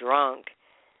they were drunk.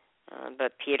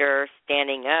 But Peter,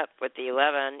 standing up with the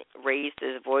 11, raised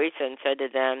his voice and said to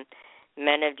them,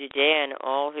 men of Judea and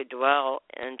all who dwell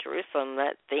in Jerusalem,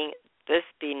 let this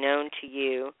be known to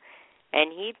you,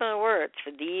 and heed my words,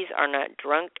 for these are not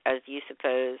drunk as you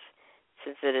suppose,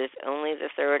 since it is only the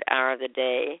third hour of the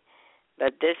day.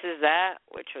 But this is that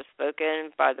which was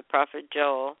spoken by the prophet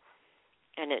Joel,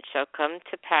 and it shall come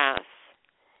to pass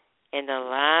in the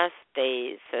last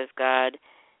days, says God,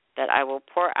 that I will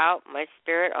pour out my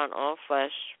Spirit on all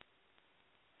flesh.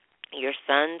 Your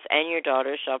sons and your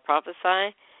daughters shall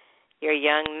prophesy, your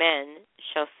young men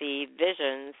shall see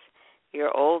visions,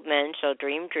 your old men shall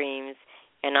dream dreams,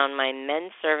 and on my men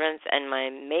servants and my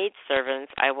maid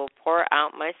servants I will pour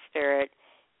out my Spirit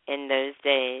in those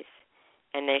days,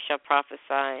 and they shall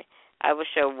prophesy. I will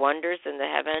show wonders in the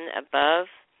heaven above,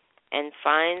 and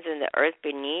signs in the earth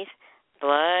beneath,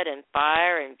 blood and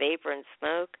fire and vapor and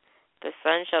smoke. The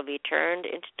sun shall be turned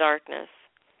into darkness,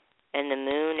 and the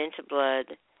moon into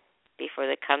blood, before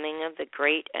the coming of the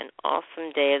great and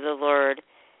awesome day of the Lord.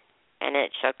 And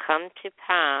it shall come to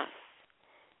pass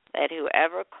that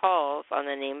whoever calls on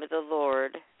the name of the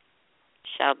Lord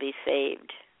shall be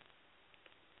saved.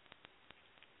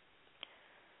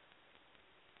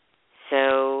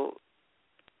 So,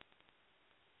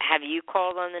 have you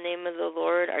called on the name of the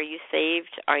Lord? Are you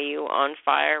saved? Are you on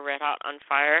fire, red hot on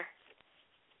fire?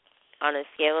 On a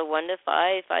scale of 1 to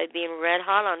 5, 5 being red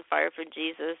hot on fire for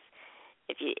Jesus,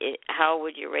 how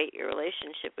would you rate your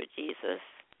relationship with Jesus?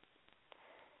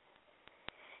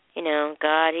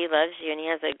 God, he loves you, and he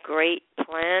has a great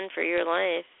plan for your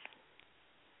life.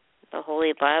 The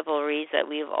Holy Bible reads that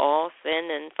we've all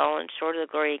sinned and fallen short of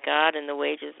the glory of God, and the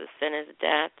wages of sin is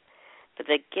death. But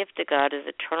the gift of God is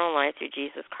eternal life through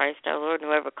Jesus Christ our Lord, and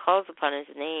whoever calls upon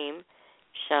his name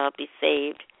shall be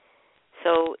saved.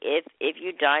 So if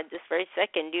you died this very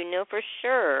second, you know for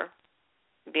sure,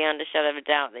 beyond a shadow of a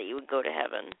doubt, that you would go to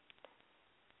heaven.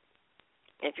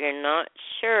 If you're not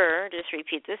sure, just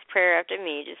repeat this prayer after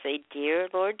me. Just say, Dear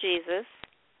Lord Jesus,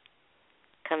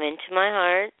 come into my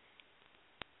heart.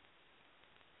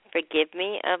 Forgive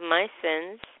me of my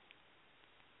sins.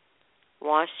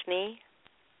 Wash me.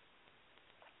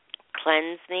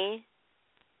 Cleanse me.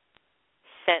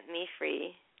 Set me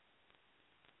free.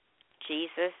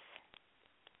 Jesus,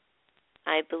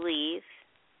 I believe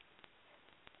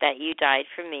that you died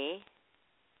for me.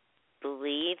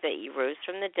 Believe that you rose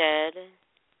from the dead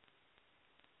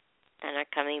and are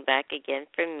coming back again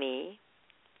for me.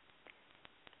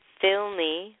 Fill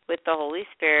me with the Holy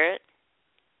Spirit.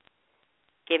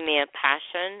 Give me a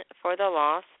passion for the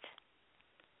lost,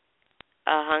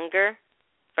 a hunger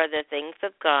for the things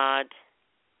of God,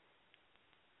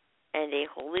 and a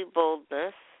holy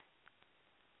boldness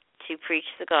to preach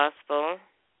the gospel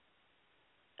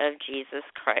of Jesus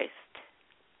Christ.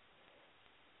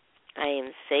 I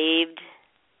am saved.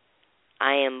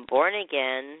 I am born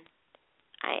again.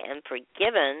 I am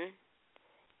forgiven.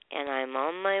 And I'm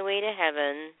on my way to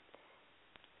heaven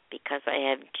because I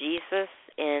have Jesus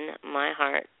in my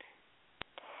heart.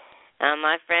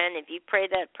 My friend, if you pray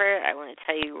that prayer, I want to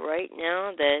tell you right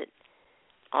now that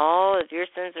all of your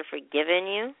sins are forgiven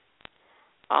you.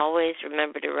 Always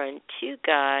remember to run to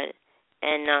God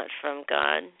and not from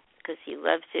God, because He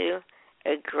loves you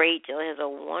a great deal. He has a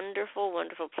wonderful,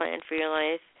 wonderful plan for your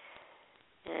life.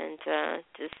 And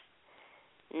just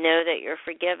know that you're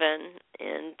forgiven,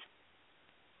 and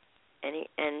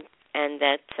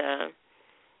that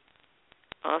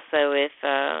also if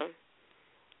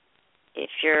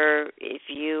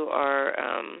you are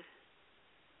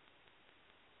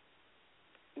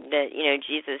that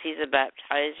Jesus, He's a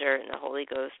baptizer in the Holy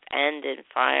Ghost and in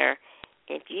fire.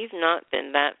 If you've not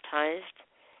been baptized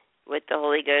with the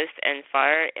Holy Ghost and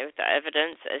fire with the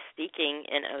evidence of speaking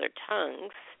in other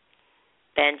tongues,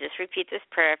 then just repeat this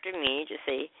prayer after me. Just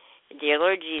say, Dear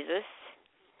Lord Jesus,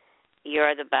 you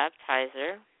are the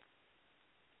baptizer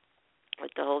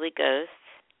with the Holy Ghost,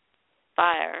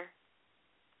 fire.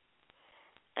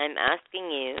 I'm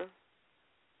asking you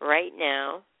right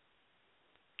now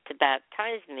to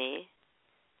baptize me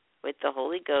with the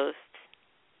Holy Ghost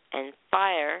and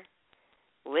fire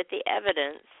with the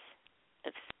evidence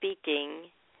of speaking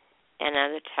in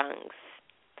other tongues.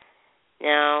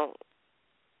 Now,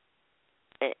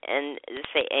 and just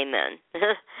say amen.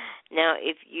 Now,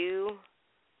 if you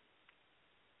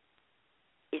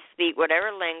speak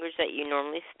whatever language that you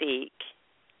normally speak,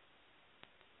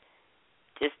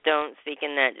 just don't speak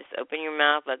in that. Just open your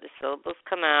mouth, let the syllables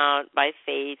come out by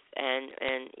faith, and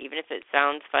even if it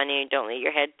sounds funny, don't let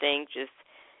your head think. Just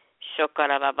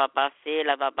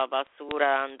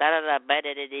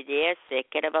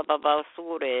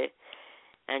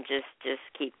and just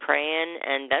keep praying,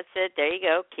 and that's it. There you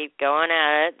go. Keep going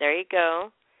at it. There you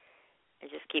go. And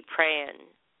just keep praying.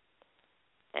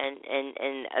 And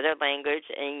other language,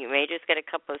 and you may just get a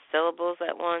couple of syllables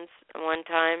at one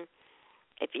time.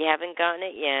 If you haven't gotten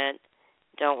it yet,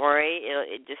 don't worry.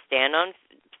 It just stand on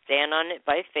it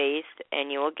by faith,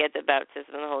 and you will get the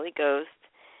baptism of the Holy Ghost.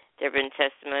 There have been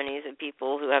testimonies of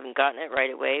people who haven't gotten it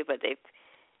right away, but they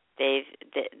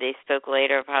spoke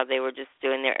later of how they were just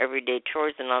doing their everyday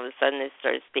chores, and all of a sudden they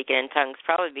started speaking in tongues,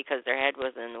 probably because their head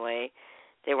was in the way.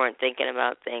 They weren't thinking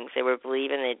about things. They were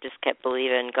believing. They just kept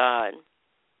believing God.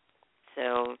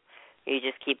 So you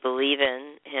just keep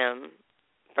believing Him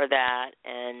for that,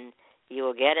 and you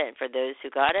will get it. For those who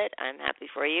got it, I'm happy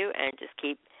for you, and just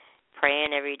keep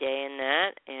praying every day in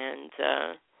that, and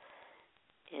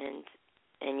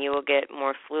you will get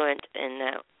more fluent in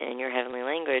that, in your heavenly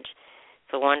language.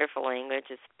 It's a wonderful language.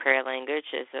 It's prayer language.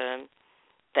 It's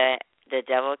that the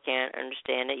devil can't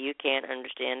understand it. You can't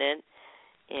understand it,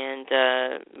 and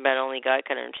but only God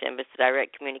can understand. But it's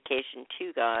direct communication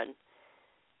to God.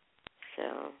 So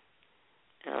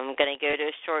I'm going to go to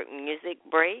a short music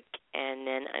break, and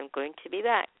then I'm going to be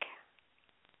back.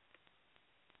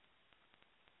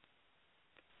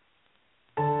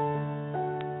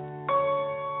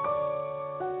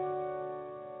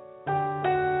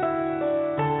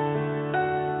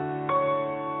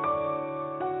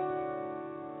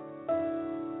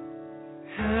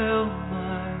 How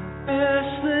my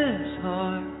restless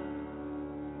heart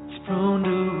is prone to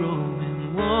roam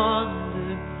and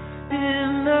wander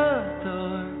in the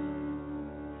dark.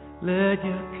 Let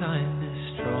your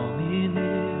kindness draw me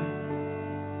near.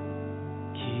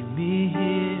 Keep me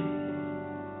here.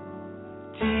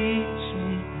 Teach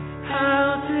me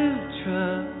how to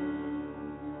trust.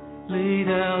 Laid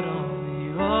out on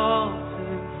the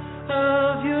altar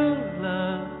of your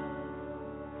love.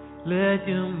 Let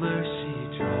your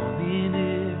mercy draw me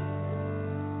near.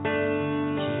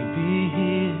 Keep me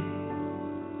here.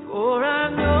 For I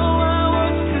know I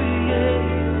was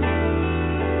created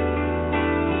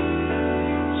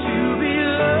to be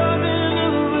loved and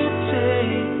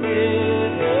overtaken.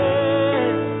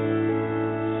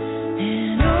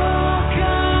 And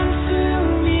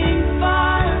all-consuming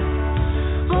fire,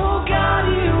 oh God,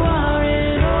 you are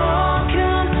an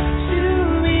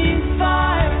all-consuming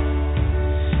fire.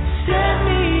 Set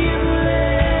me in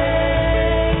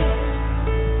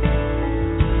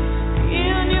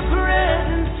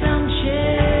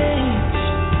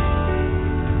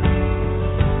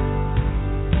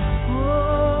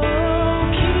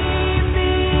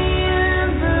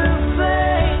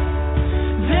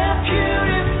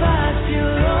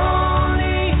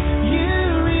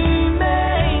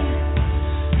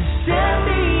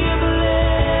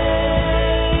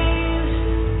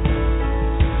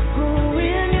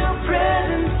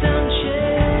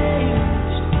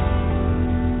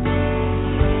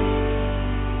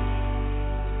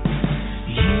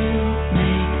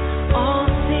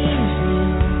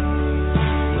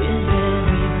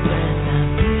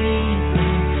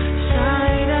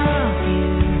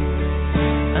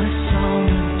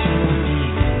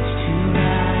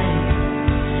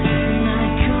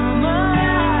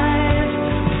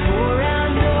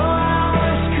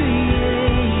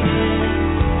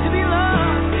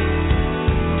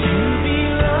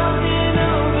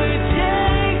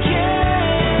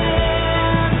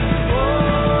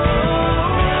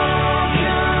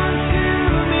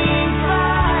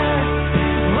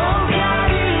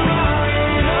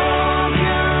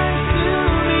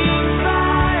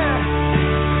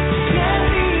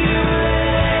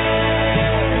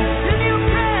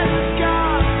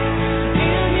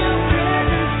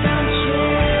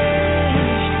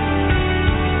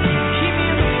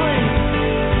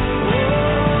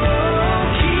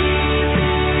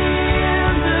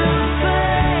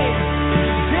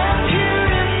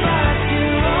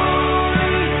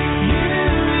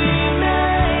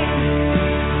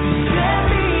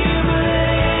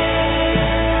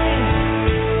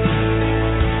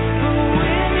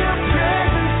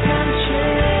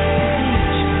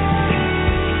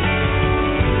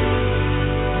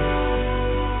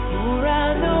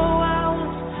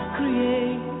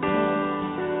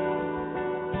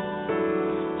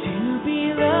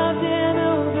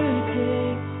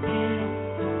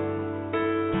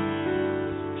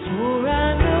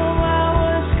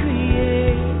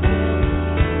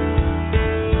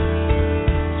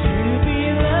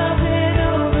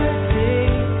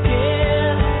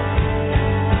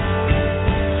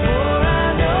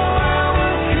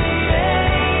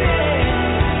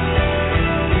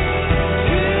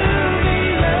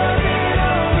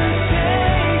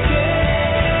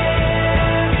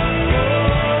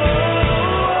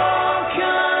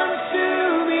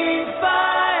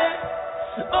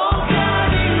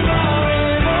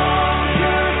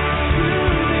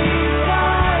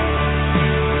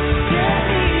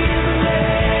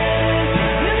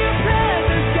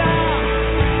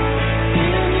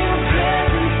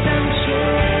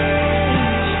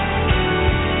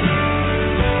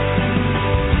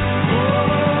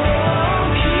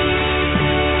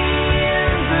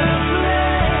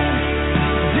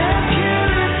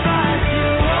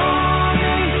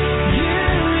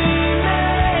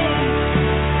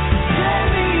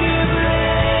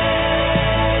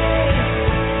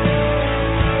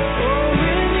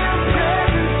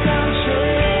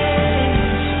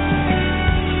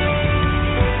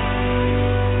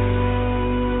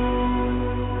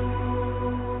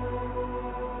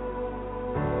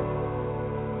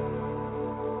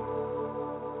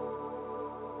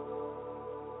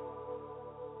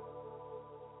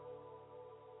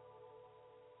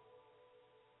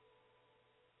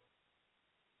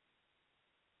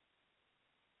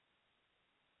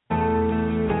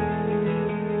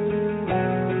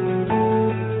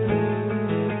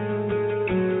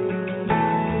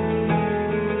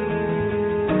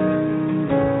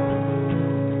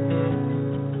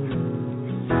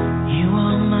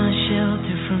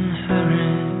from the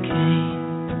hurricane.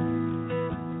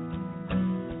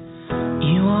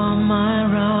 You are my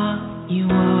rock, you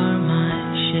are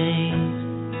my shade,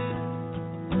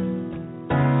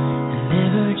 and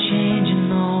never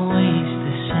changing, always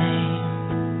the same.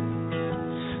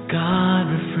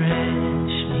 God,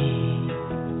 refresh me.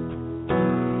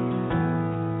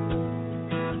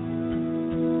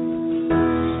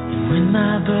 And when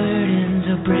my burdens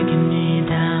are breaking me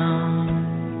down,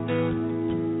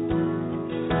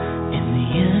 and the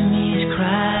enemy's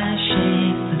cry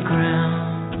shake the ground,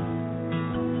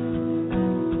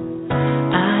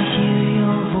 I hear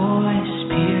your voice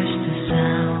pierce the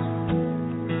sound,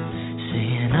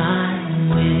 saying I'm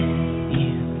with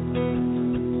you.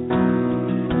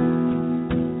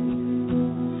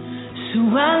 So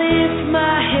I lift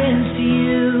my hands to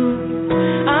you,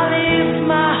 I lift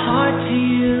my heart to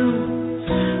you.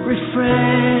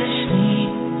 Refresh me,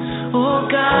 oh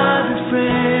God,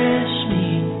 refresh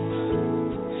me.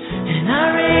 And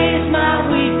I raise my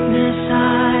weakness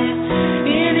high,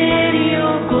 in it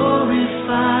you're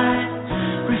glorified.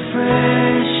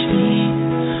 Refresh me,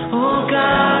 oh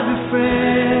God,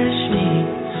 refresh me.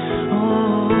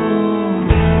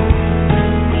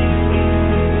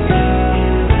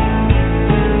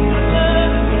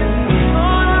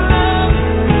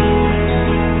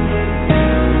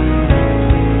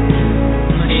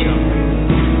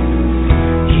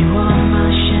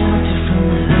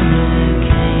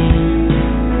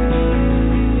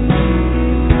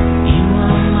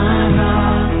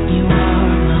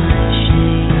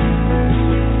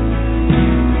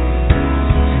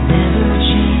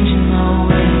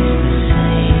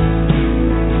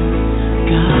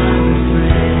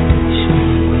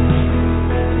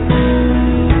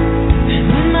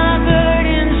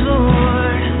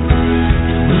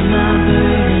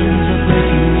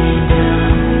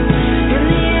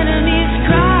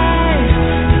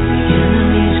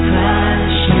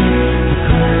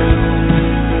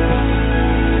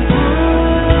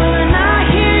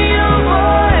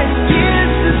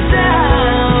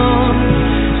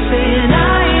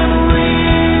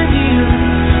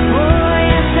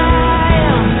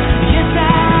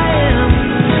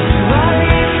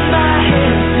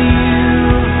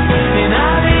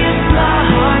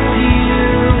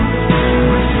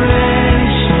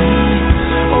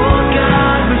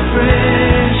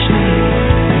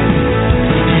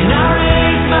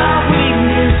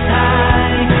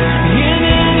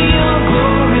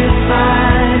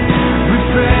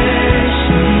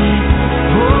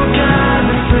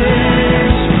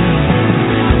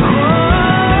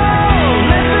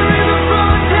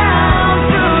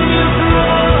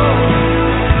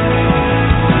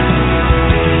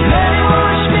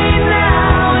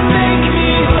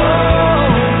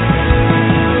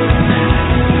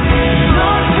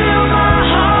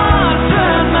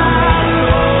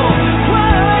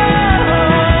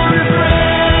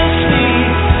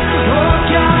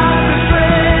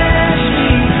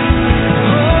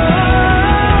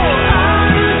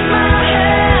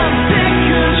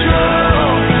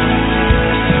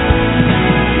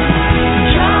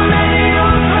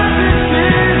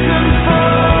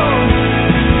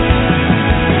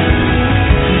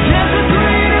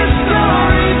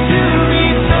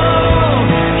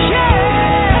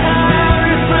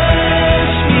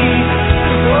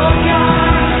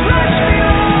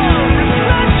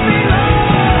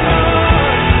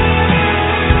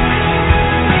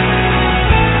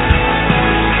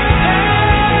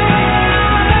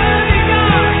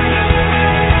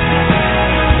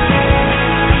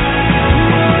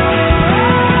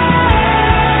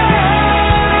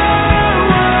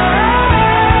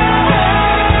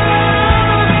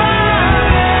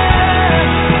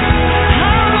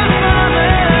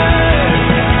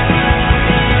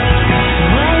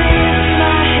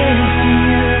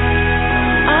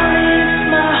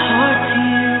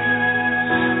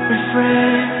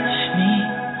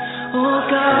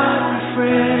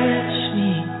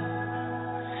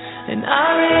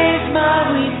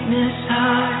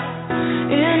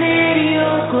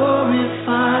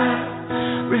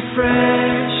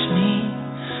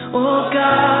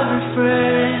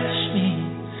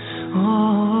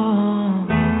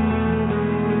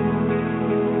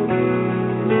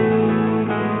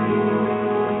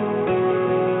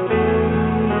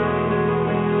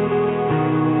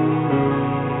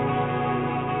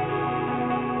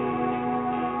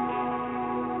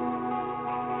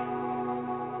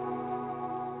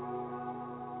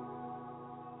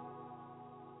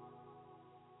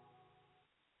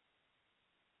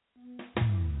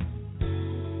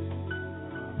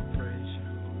 Praise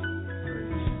you.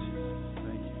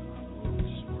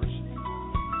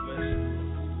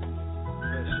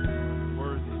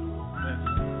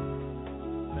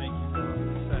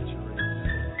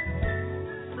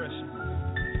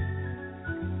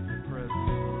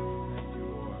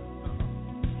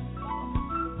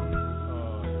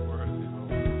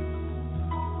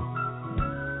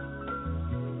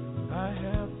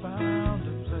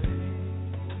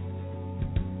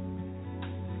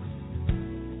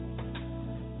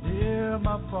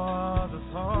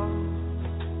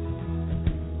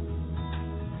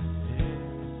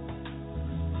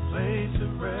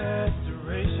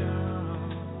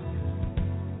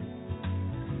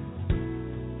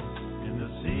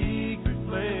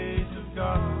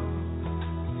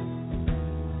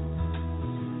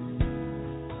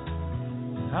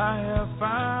 I have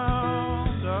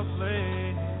found a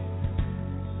place.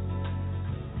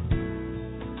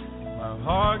 My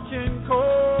heart can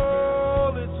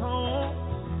call its home.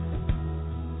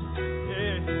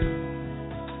 Yeah.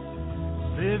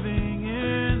 Living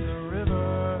in the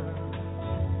river.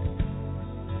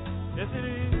 Yes, it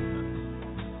is.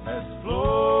 That's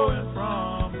flowing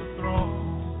from the throne.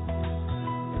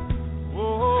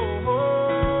 Oh,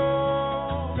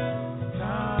 oh,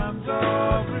 times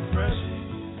of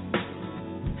refreshing.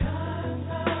 Times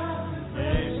of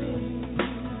refreshing.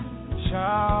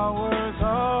 Showers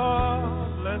of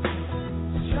blessing.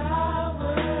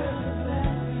 Showers of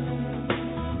blessing.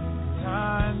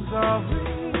 Times of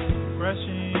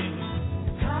refreshing.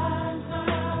 Times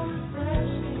of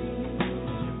refreshing.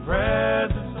 Your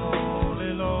presence,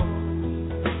 Holy Lord.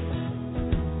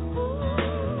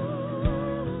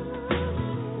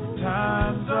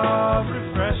 Times of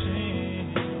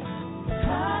refreshing.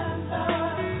 Times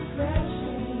of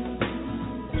refreshing.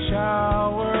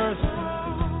 Showers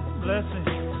of blessing.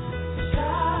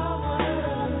 Showers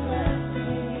of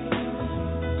blessing.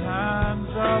 Times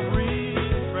of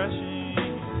refreshing.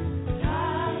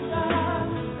 Times of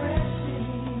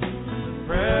refreshing. The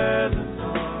presence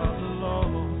of the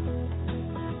Lord.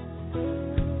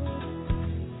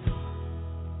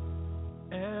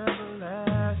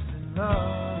 Everlasting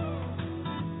love.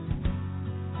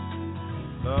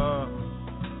 Love,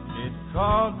 it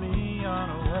caught me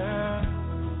unaware.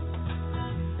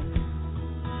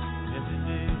 Yes, it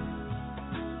did.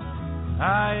 I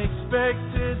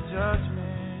expected judgment.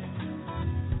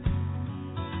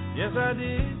 Yes, I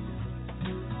did.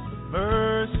 But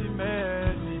mercy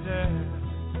met me there.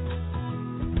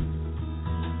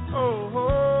 Oh,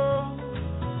 oh,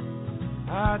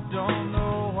 I don't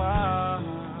know why.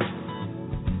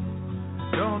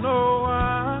 Don't know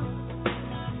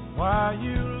why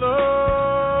you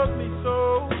love me so.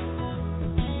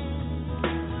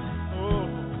 Oh,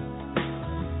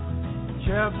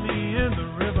 kept me in the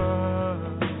river.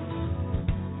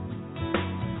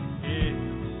 Yeah,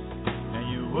 and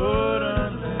you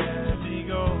wouldn't let me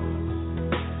go.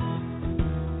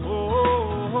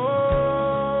 Oh,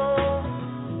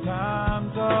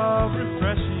 times of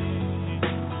refreshing.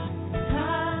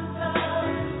 Times of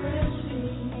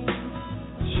refreshing.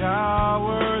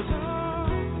 Showers of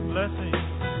blessing.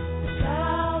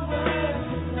 Showers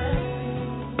of blessing.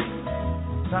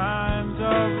 Times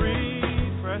of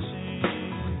refreshing.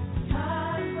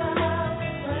 Times of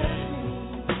refreshing.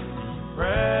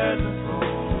 Presence,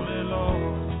 Holy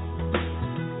Lord.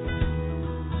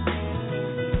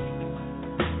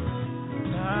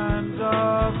 Times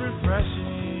of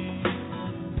refreshing.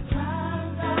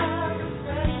 Times of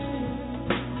refreshing.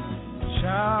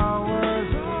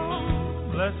 Showers of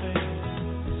blessing.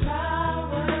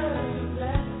 Showers of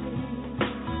blessing.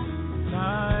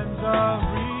 Times of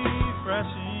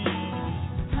refreshing.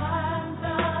 Times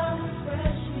of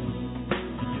refreshing.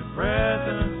 In your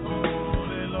presence,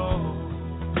 Holy Lord.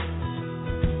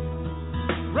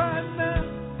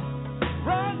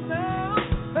 Right now,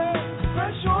 hey,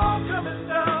 fresh oil coming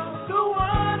down. The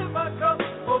wine in my cup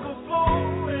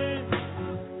overflowing.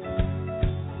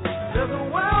 There's a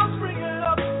well springing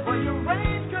up when your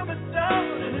rain's coming down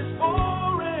and it's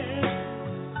pouring.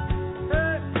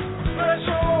 Hey, fresh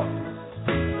oil,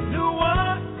 new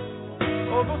wine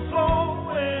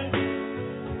overflowing.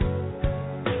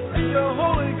 And your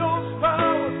Holy Ghost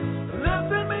power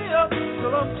lifting me up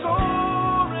till I'm soaring.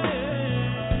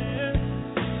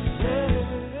 Yeah.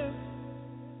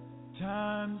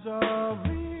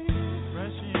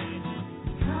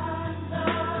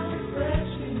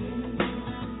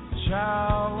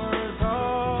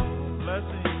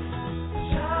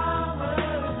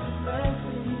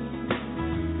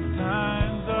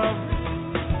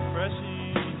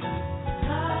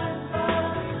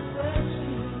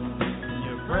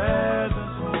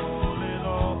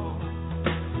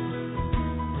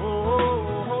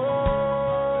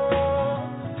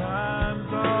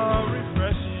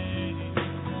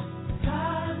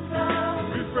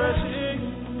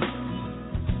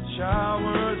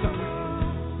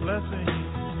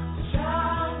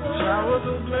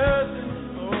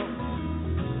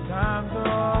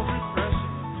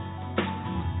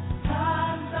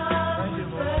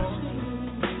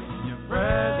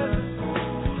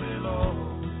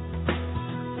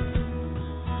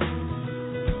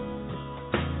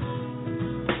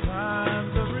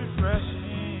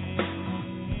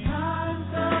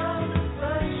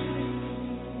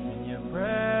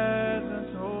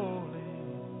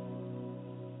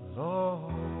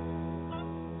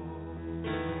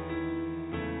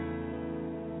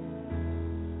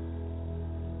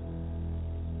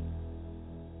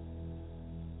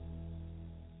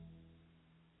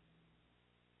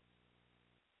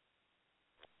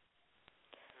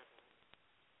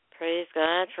 Praise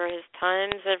God for his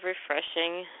times of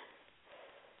refreshing,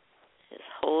 his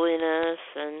holiness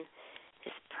and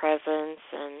his presence,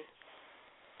 and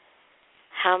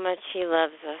how much he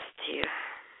loves us too.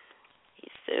 He's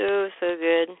so, so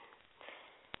good,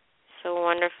 so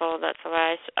wonderful. That's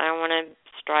why I want to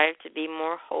strive to be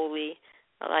more holy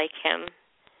like him.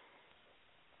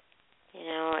 You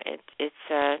know,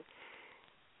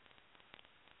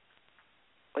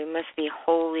 we must be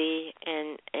holy,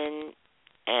 and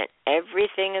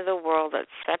everything in the world that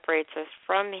separates us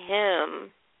from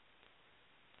him,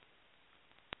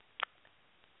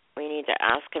 we need to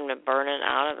ask him to burn it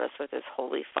out of us with his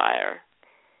holy fire.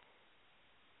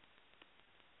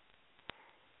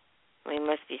 We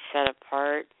must be set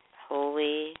apart,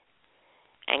 holy,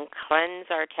 and cleanse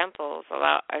our temples,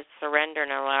 surrender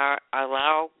and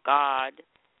allow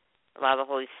the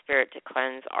Holy Spirit to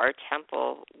cleanse our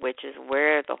temple, which is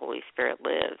where the Holy Spirit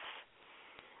lives.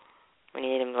 We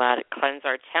need him to cleanse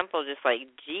our temple, just like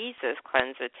Jesus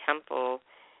cleansed the temple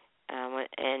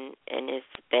in his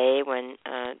day when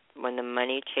the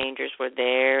money changers were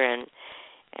there, and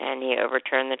he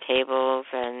overturned the tables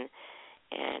and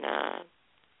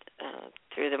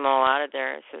threw them all out of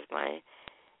there. It says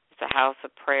it's a house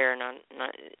of prayer, not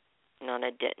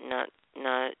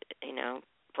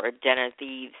for a den of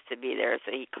thieves to be there.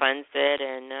 So he cleansed it,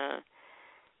 and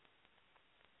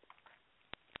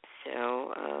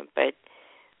but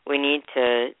we need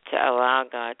to allow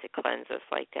God to cleanse us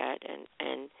like that,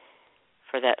 and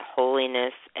for that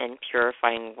holiness and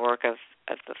purifying work of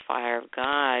the fire of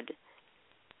God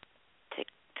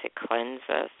to cleanse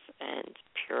us and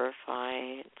purify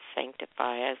and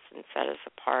sanctify us and set us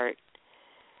apart.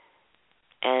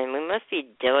 And we must be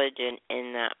diligent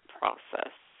in that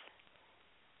process,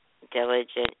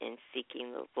 diligent in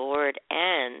seeking the Lord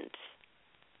and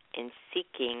in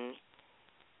seeking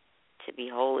to be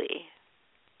holy.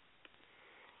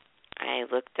 I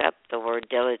looked up the word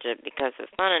diligent because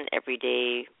it's not an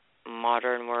everyday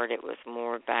modern word. It was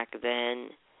more back then.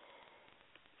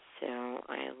 So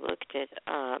I looked it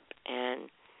up, and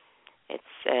it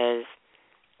says,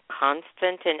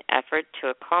 constant in effort to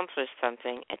accomplish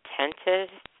something, attentive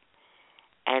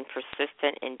and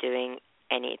persistent in doing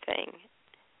anything,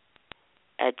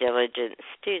 a diligent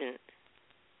student.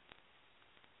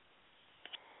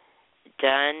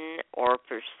 Done or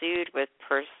pursued with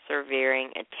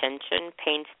persevering attention,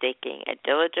 painstaking, a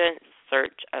diligent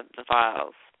search of the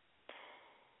files.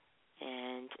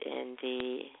 And in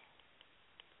the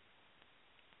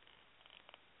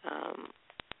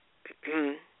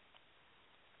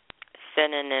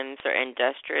synonyms are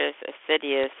industrious,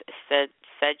 assiduous,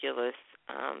 sedulous,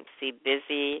 see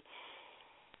busy,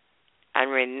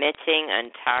 unremitting,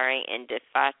 untiring,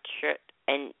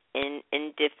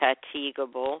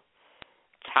 indefatigable,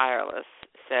 tireless.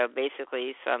 So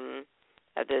basically some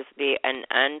of this be an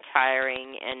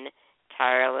untiring and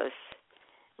tirelessly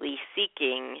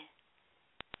seeking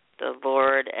the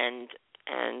Lord and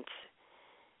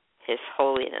his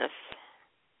holiness.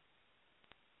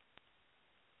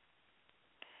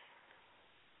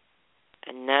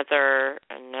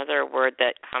 Another word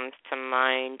that comes to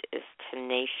mind is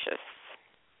tenacious.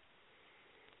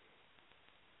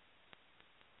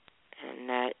 And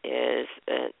that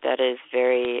is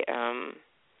very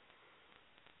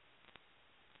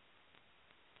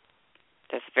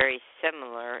that's very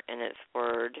similar in its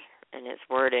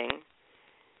wording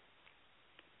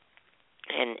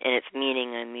and its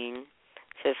meaning. I mean, it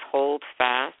says hold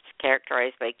fast,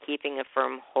 characterized by keeping a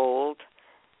firm hold,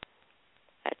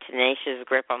 a tenacious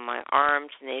grip on my arm,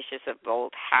 tenacious of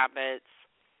bold habits,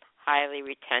 highly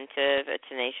retentive, a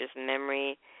tenacious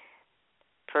memory,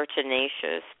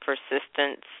 pertinacious,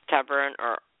 persistent, stubborn,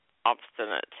 or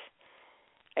obstinate,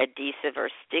 adhesive or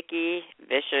sticky,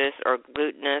 vicious or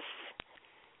glutinous,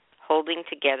 holding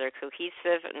together,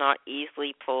 cohesive, not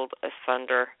easily pulled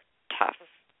asunder, tough.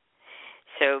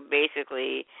 So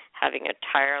basically having a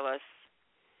tireless,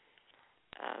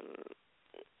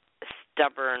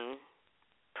 stubborn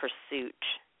pursuit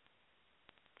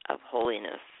of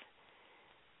holiness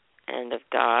and of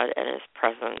God and his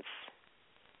presence,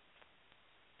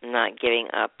 not giving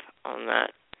up on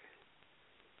that.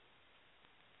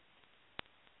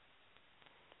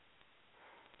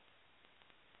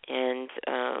 And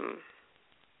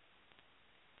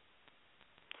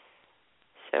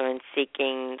so in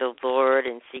seeking the Lord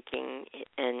and seeking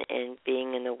and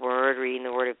being in the Word, reading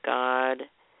the Word of God,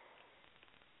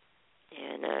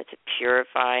 and to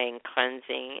purifying,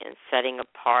 cleansing, and setting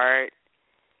apart.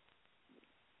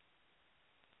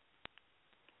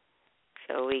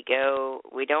 So we don't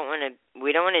want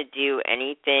to do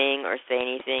anything or say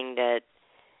anything that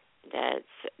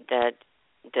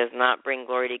does not bring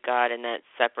glory to God, and that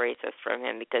separates us from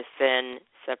Him, because sin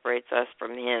separates us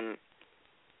from Him.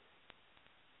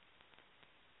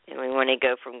 And we want to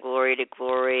go from glory to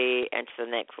glory and to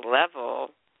the next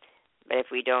level. But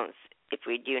if we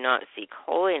do not seek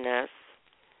holiness,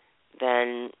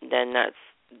 then that's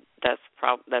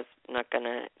not going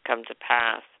to come to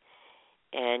pass.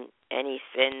 And any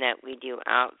sin that we do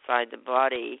outside the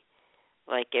body,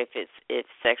 like if it's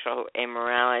sexual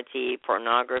immorality,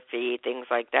 pornography, things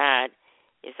like that,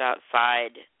 is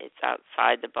outside. It's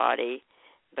outside the body.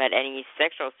 But any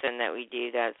sexual sin that we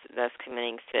do, that's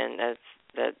committing sin. That's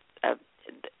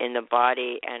in the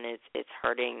body, and it's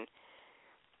hurting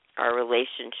our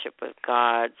relationship with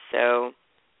God. So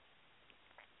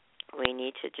we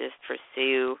need to just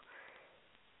pursue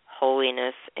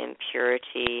holiness and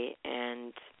purity.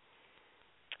 And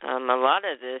a lot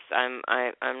of this, I'm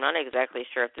not exactly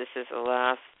sure if this is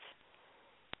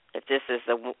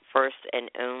the first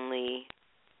and only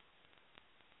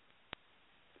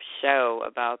show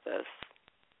about this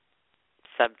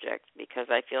subject, because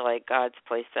I feel like God's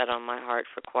placed that on my heart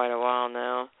for quite a while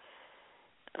now,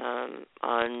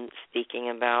 on speaking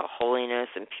about holiness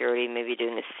and purity, maybe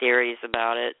doing a series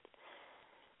about it,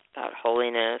 about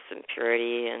holiness and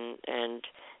purity and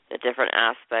the different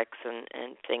aspects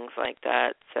and things like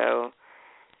that. So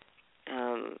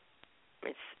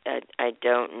I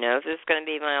don't know if this is going to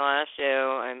be my last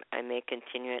show. I may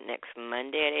continue it next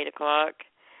Monday at 8 o'clock.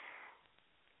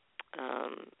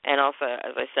 And also,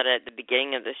 as I said at the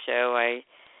beginning of the show, I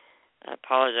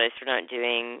apologize for not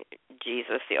doing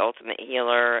Jesus, the Ultimate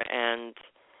Healer, and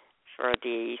for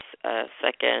the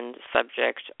second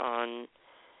subject on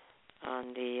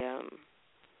the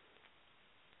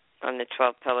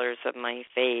 12 pillars of my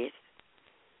faith.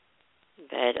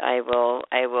 But I will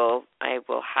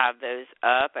have those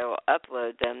up. I will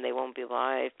upload them. They won't be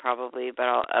live probably, but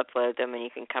I'll upload them, and you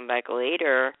can come back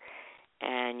later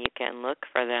and you can look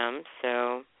for them.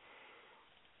 So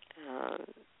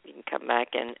you can come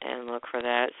back and look for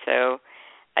that. So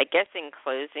I guess in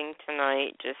closing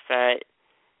tonight, just that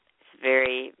it's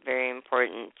very, very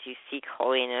important to seek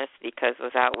holiness, because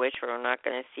without which we're not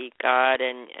going to seek God.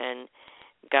 And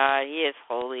God, He is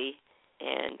holy,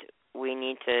 and we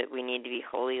need to be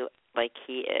holy like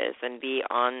He is, and be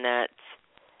on that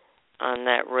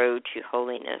road to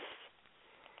holiness.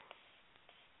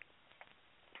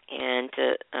 And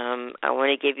I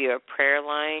want to give you a prayer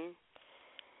line.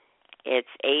 It's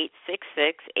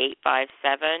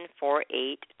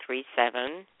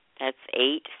 866-857-4837. That's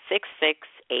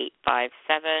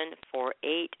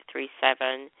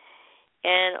 866-857-4837.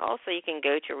 And also you can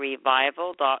go to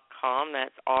revival.com.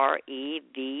 That's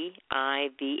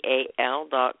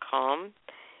REVIVAL.com.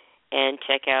 And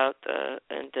check out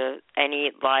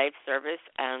any live service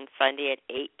on Sunday at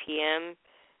 8 p.m.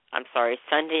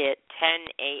 Sunday at 10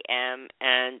 a.m.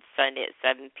 and Sunday at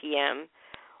 7 p.m.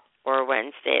 or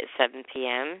Wednesday at 7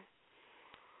 p.m.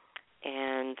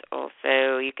 And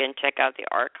also you can check out the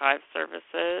archive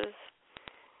services.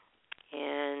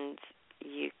 And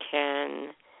you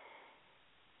can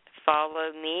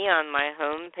follow me on my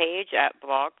homepage at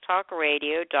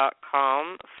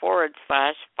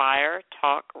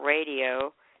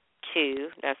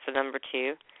blogtalkradio.com/firetalkradio2. That's the number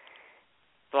 2.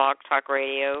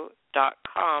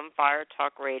 blogtalkradio.com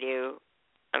 /firetalkradio,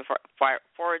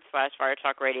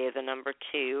 the number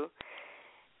 2.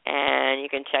 And you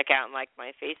can check out and like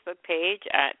my Facebook page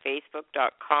at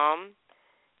facebook.com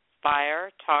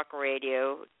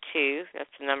 /firetalkradio2.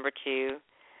 That's the number 2.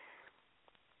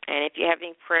 And if you have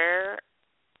any prayer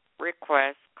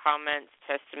requests, comments,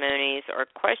 testimonies, or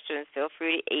questions, feel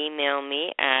free to email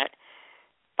me at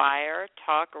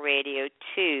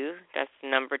firetalkradio2, that's the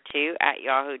number 2, at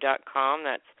yahoo.com.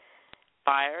 That's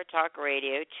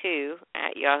firetalkradio2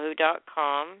 at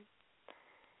yahoo.com.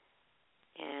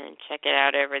 And check it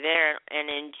out over there. And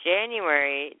in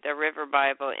January, the River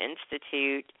Bible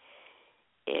Institute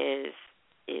is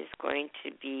going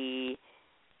to be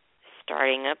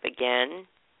starting up again.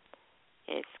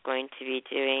 It's going to be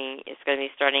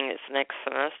starting its next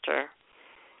semester,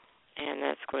 and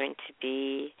that's going to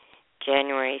be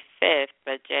January 5th,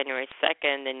 but January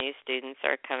 2nd, the new students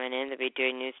are coming in. They'll be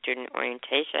doing new student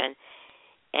orientation.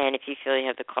 And if you feel you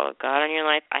have the call of God on your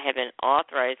life, I have been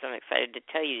authorized, I'm excited to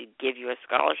tell you, to give you a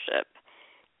scholarship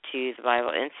to the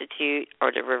Bible Institute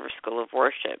or the River School of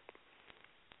Worship.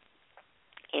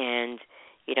 And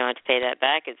you don't have to pay that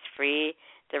back. It's free.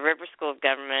 The River School of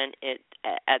Government,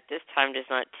 at this time, does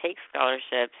not take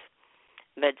scholarships,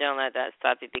 but don't let that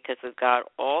stop you, because with God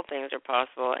all things are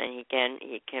possible, and He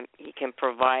can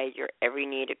provide your every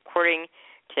need according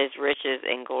to His riches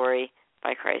and glory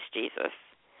by Christ Jesus.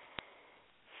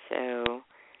 So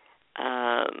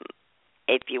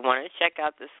If you want to check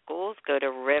out the schools, go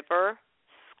to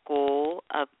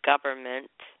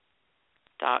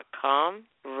riverschoolofgovernment.com,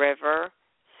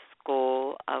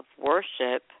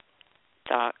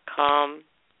 riverschoolofworship.com,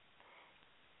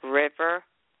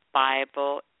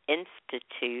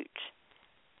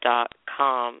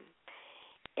 riverbibleinstitute.com.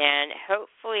 And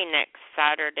hopefully next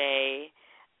Saturday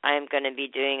I'm going to be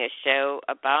doing a show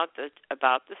about the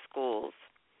schools.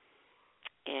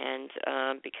 And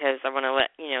because I want to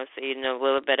let you know, so you know a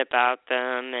little bit about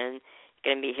them, and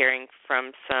going to be hearing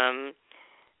from some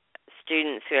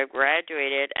students who have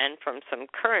graduated and from some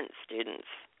current students,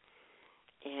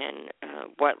 and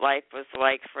what life was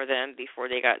like for them before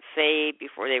they got saved,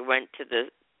 before they went to the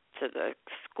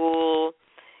school.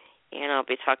 And I'll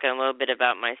be talking a little bit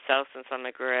about myself since I'm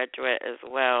a graduate as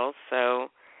well.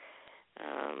 So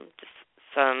just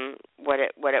some what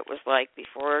it was like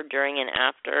before, during, and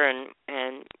after,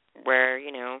 and where,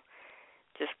 you know,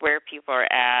 just where people are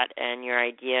at, and your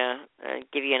idea,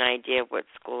 give you an idea of what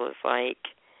school is like,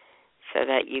 so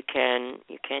that you can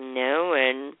know,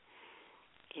 and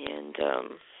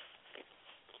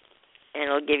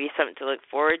it'll give you something to look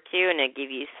forward to, and it'll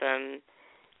give you some,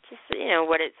 just, you know,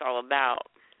 what it's all about.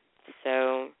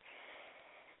 So,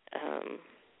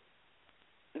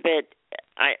 but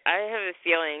I have a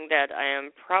feeling that I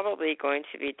am probably going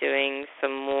to be doing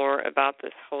some more about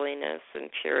this holiness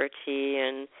and purity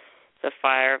and the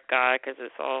fire of God, because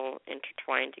it's all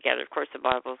intertwined together. Of course, the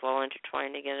Bible is all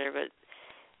intertwined together, but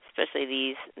especially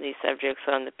these subjects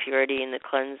on the purity and the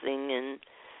cleansing,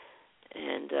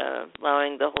 and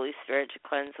allowing the Holy Spirit to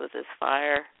cleanse with His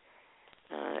fire.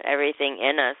 Everything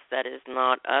in us that is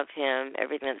not of Him,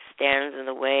 everything that stands in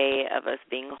the way of us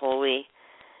being holy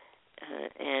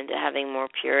and having more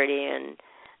purity. And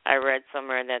I read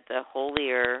somewhere that the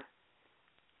holier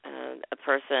a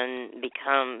person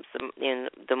becomes,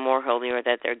 the more holier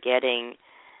that they're getting,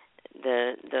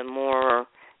 the more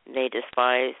they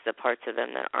despise the parts of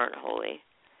them that aren't holy,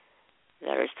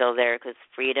 that are still there, because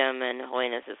freedom and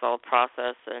holiness is all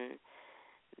process, and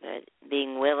that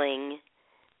being willing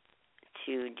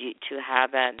to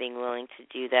have that, being willing to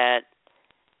do that,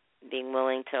 being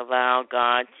willing to allow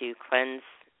God to cleanse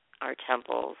our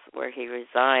temples where He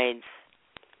resides,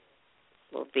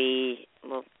 will be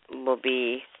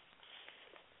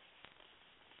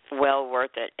well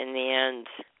worth it in the end.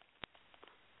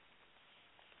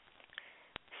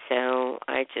 So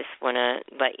I just want to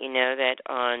let you know that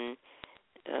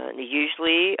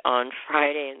usually on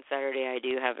Friday and Saturday I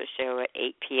do have a show at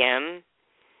 8 p.m.,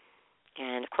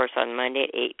 and, of course, on Monday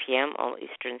at 8 p.m., all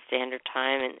Eastern Standard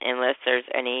Time, and unless there's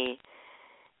any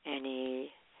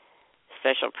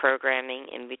special programming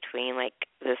in between, like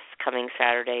this coming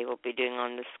Saturday we'll be doing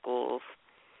on the schools.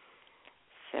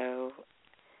 So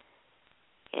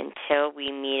until we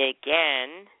meet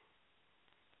again,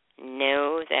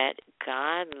 know that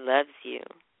God loves you.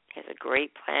 He has a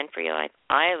great plan for your life.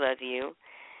 I love you.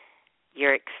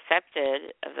 You're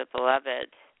accepted of the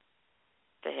Beloved,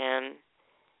 to Him.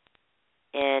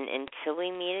 And until we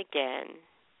meet again,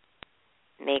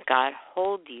 may God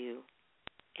hold you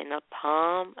in the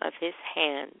palm of His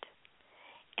hand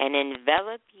and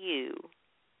envelop you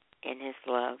in His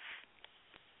love.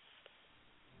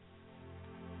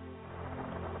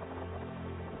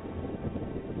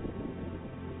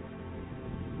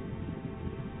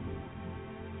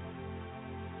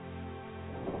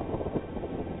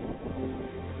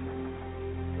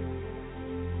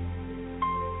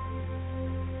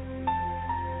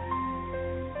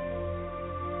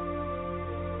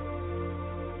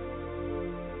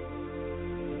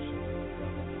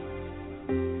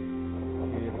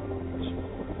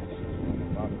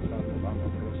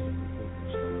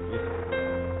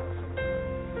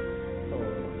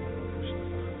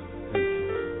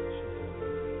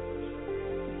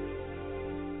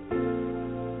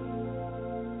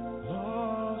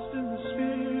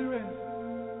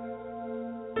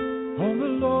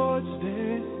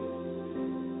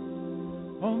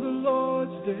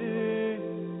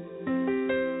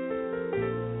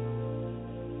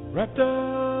 Wrapped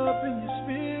up in your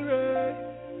spirit,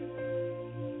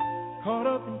 caught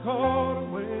up and caught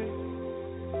away,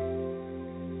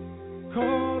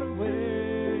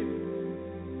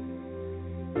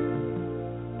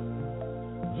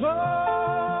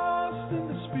 lost in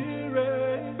the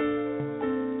spirit,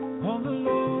 on the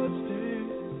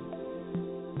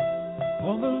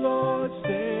Lord's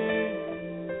day,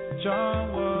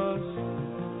 John was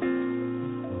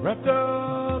wrapped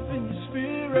up in your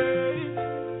spirit,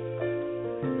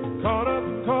 caught up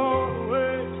and caught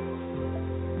away.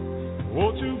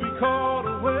 Oh, to be caught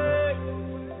away,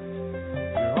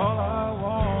 you're all I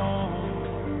want.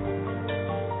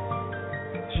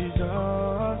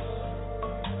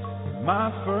 my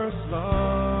first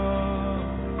love.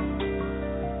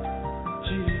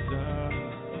 Jesus,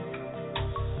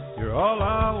 you're all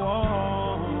I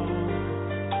want.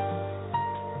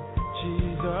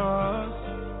 Jesus,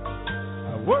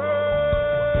 I worship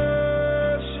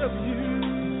you.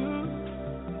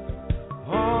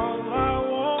 All I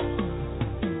want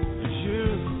is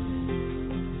you.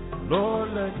 Lord,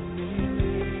 let me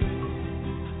live.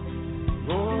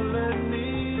 Lord, let me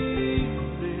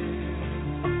live.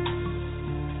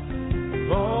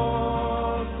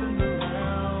 Lost in the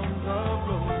realms of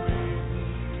glory.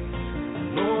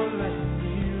 Lord, let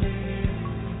me live.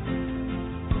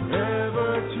 Forever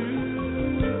to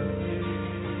thee.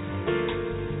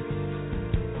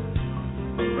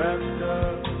 Wrapped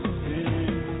up in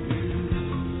you.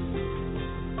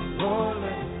 Lord,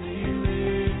 let me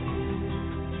live.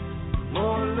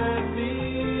 Lord, let me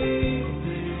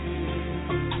live.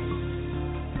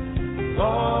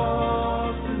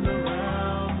 Lost in the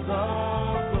realms of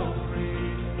glory.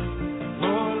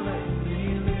 Lord, let me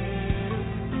live.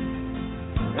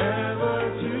 Forever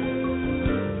to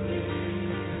thee.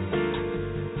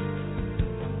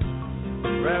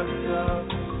 Wrapped up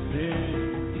in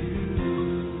you.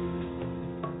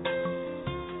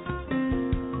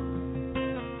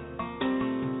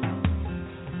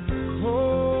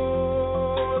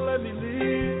 Oh, let me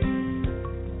live.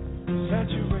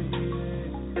 Saturated.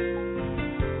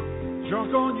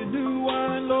 Drunk on your new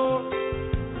wine, Lord.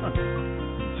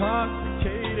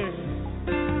 Intoxicated.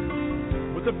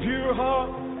 With a pure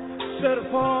heart, set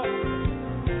apart,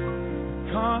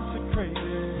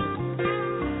 consecrated.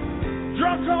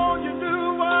 Drunk on your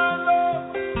new wine, Lord.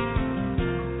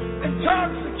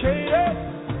 Intoxicated.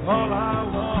 All I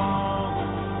want.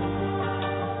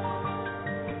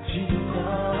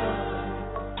 Jesus,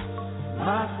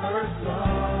 my first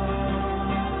love.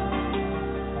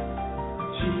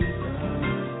 Jesus,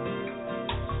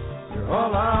 you're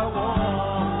all I want.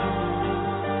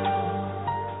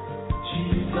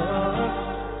 Jesus,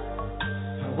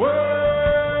 I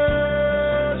worship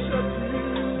you.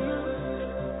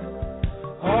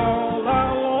 All I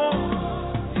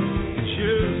want is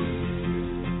you.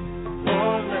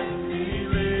 Lord, let me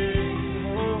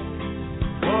live.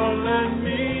 Lord, let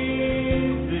me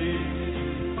live.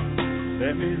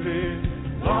 Let me live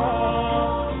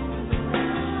long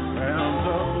round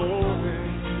the glory.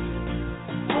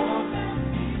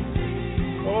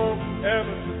 Oh,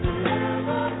 ever to be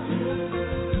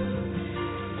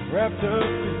wrapped up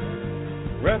in,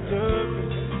 wrapped up in.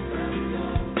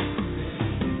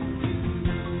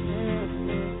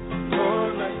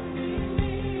 Lord, let me,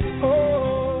 oh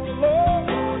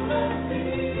Lord, let me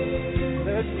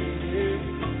live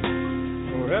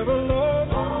forever, Lord,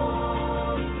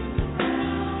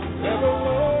 forever,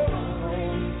 Lord.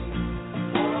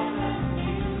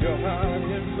 Your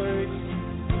hiding place,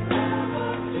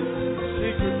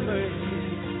 secret place,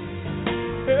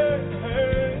 hey,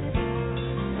 hey,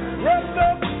 wrapped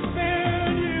up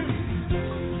in you.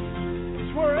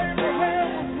 It's where Abraham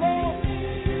was lost.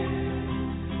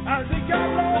 Isaac got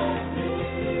lost.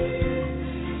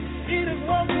 Eden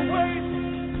walked away.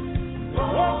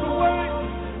 Walked away.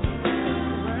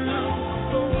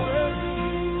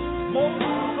 Moses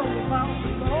was on the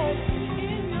mountain lost.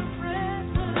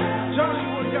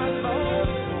 Joshua got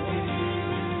lost.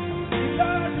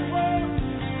 Elijah was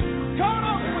caught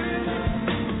up with you.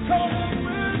 Caught up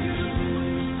with you.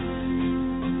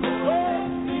 Oh,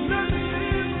 let me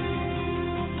live.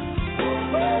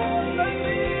 Oh, let me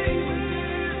live.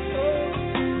 Oh,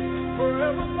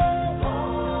 forever,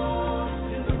 Lord,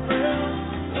 in the realm.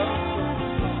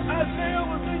 Isaiah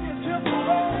was in your temple,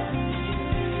 Lord.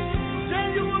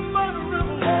 Daniel was by the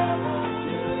river, Lord.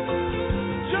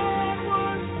 John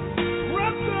was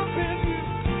wrapped up in you.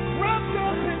 Wrapped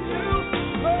up in you.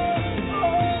 Oh,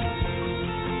 oh.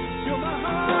 You're my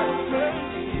hiding place.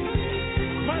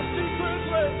 My secret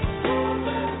place.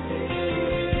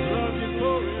 Love your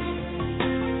glory.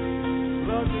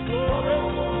 Love your glory.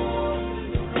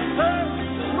 Hey,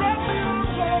 wrap me up,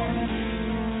 Lord.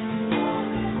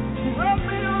 Wrap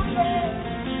me up, Lord.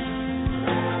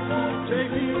 Take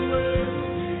me away.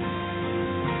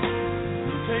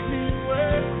 Take me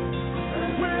away.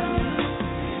 With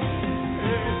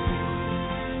hey.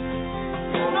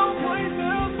 No place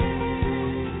else.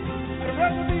 I'd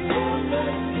rather be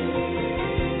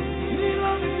me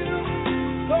loving you.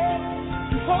 Lord,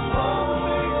 you hold on to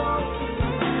me.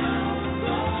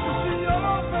 Just in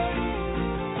your face.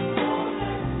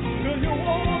 Feel your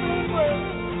warm embrace.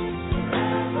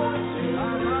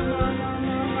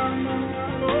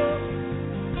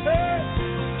 Hey.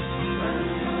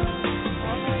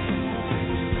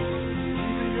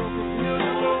 Even your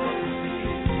familiar Lord.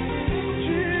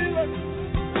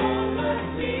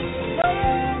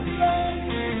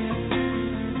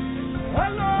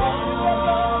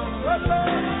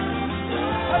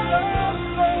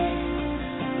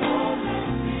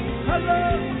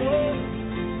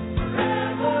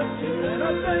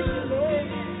 Thank you, Lord.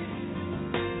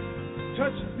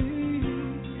 Touch me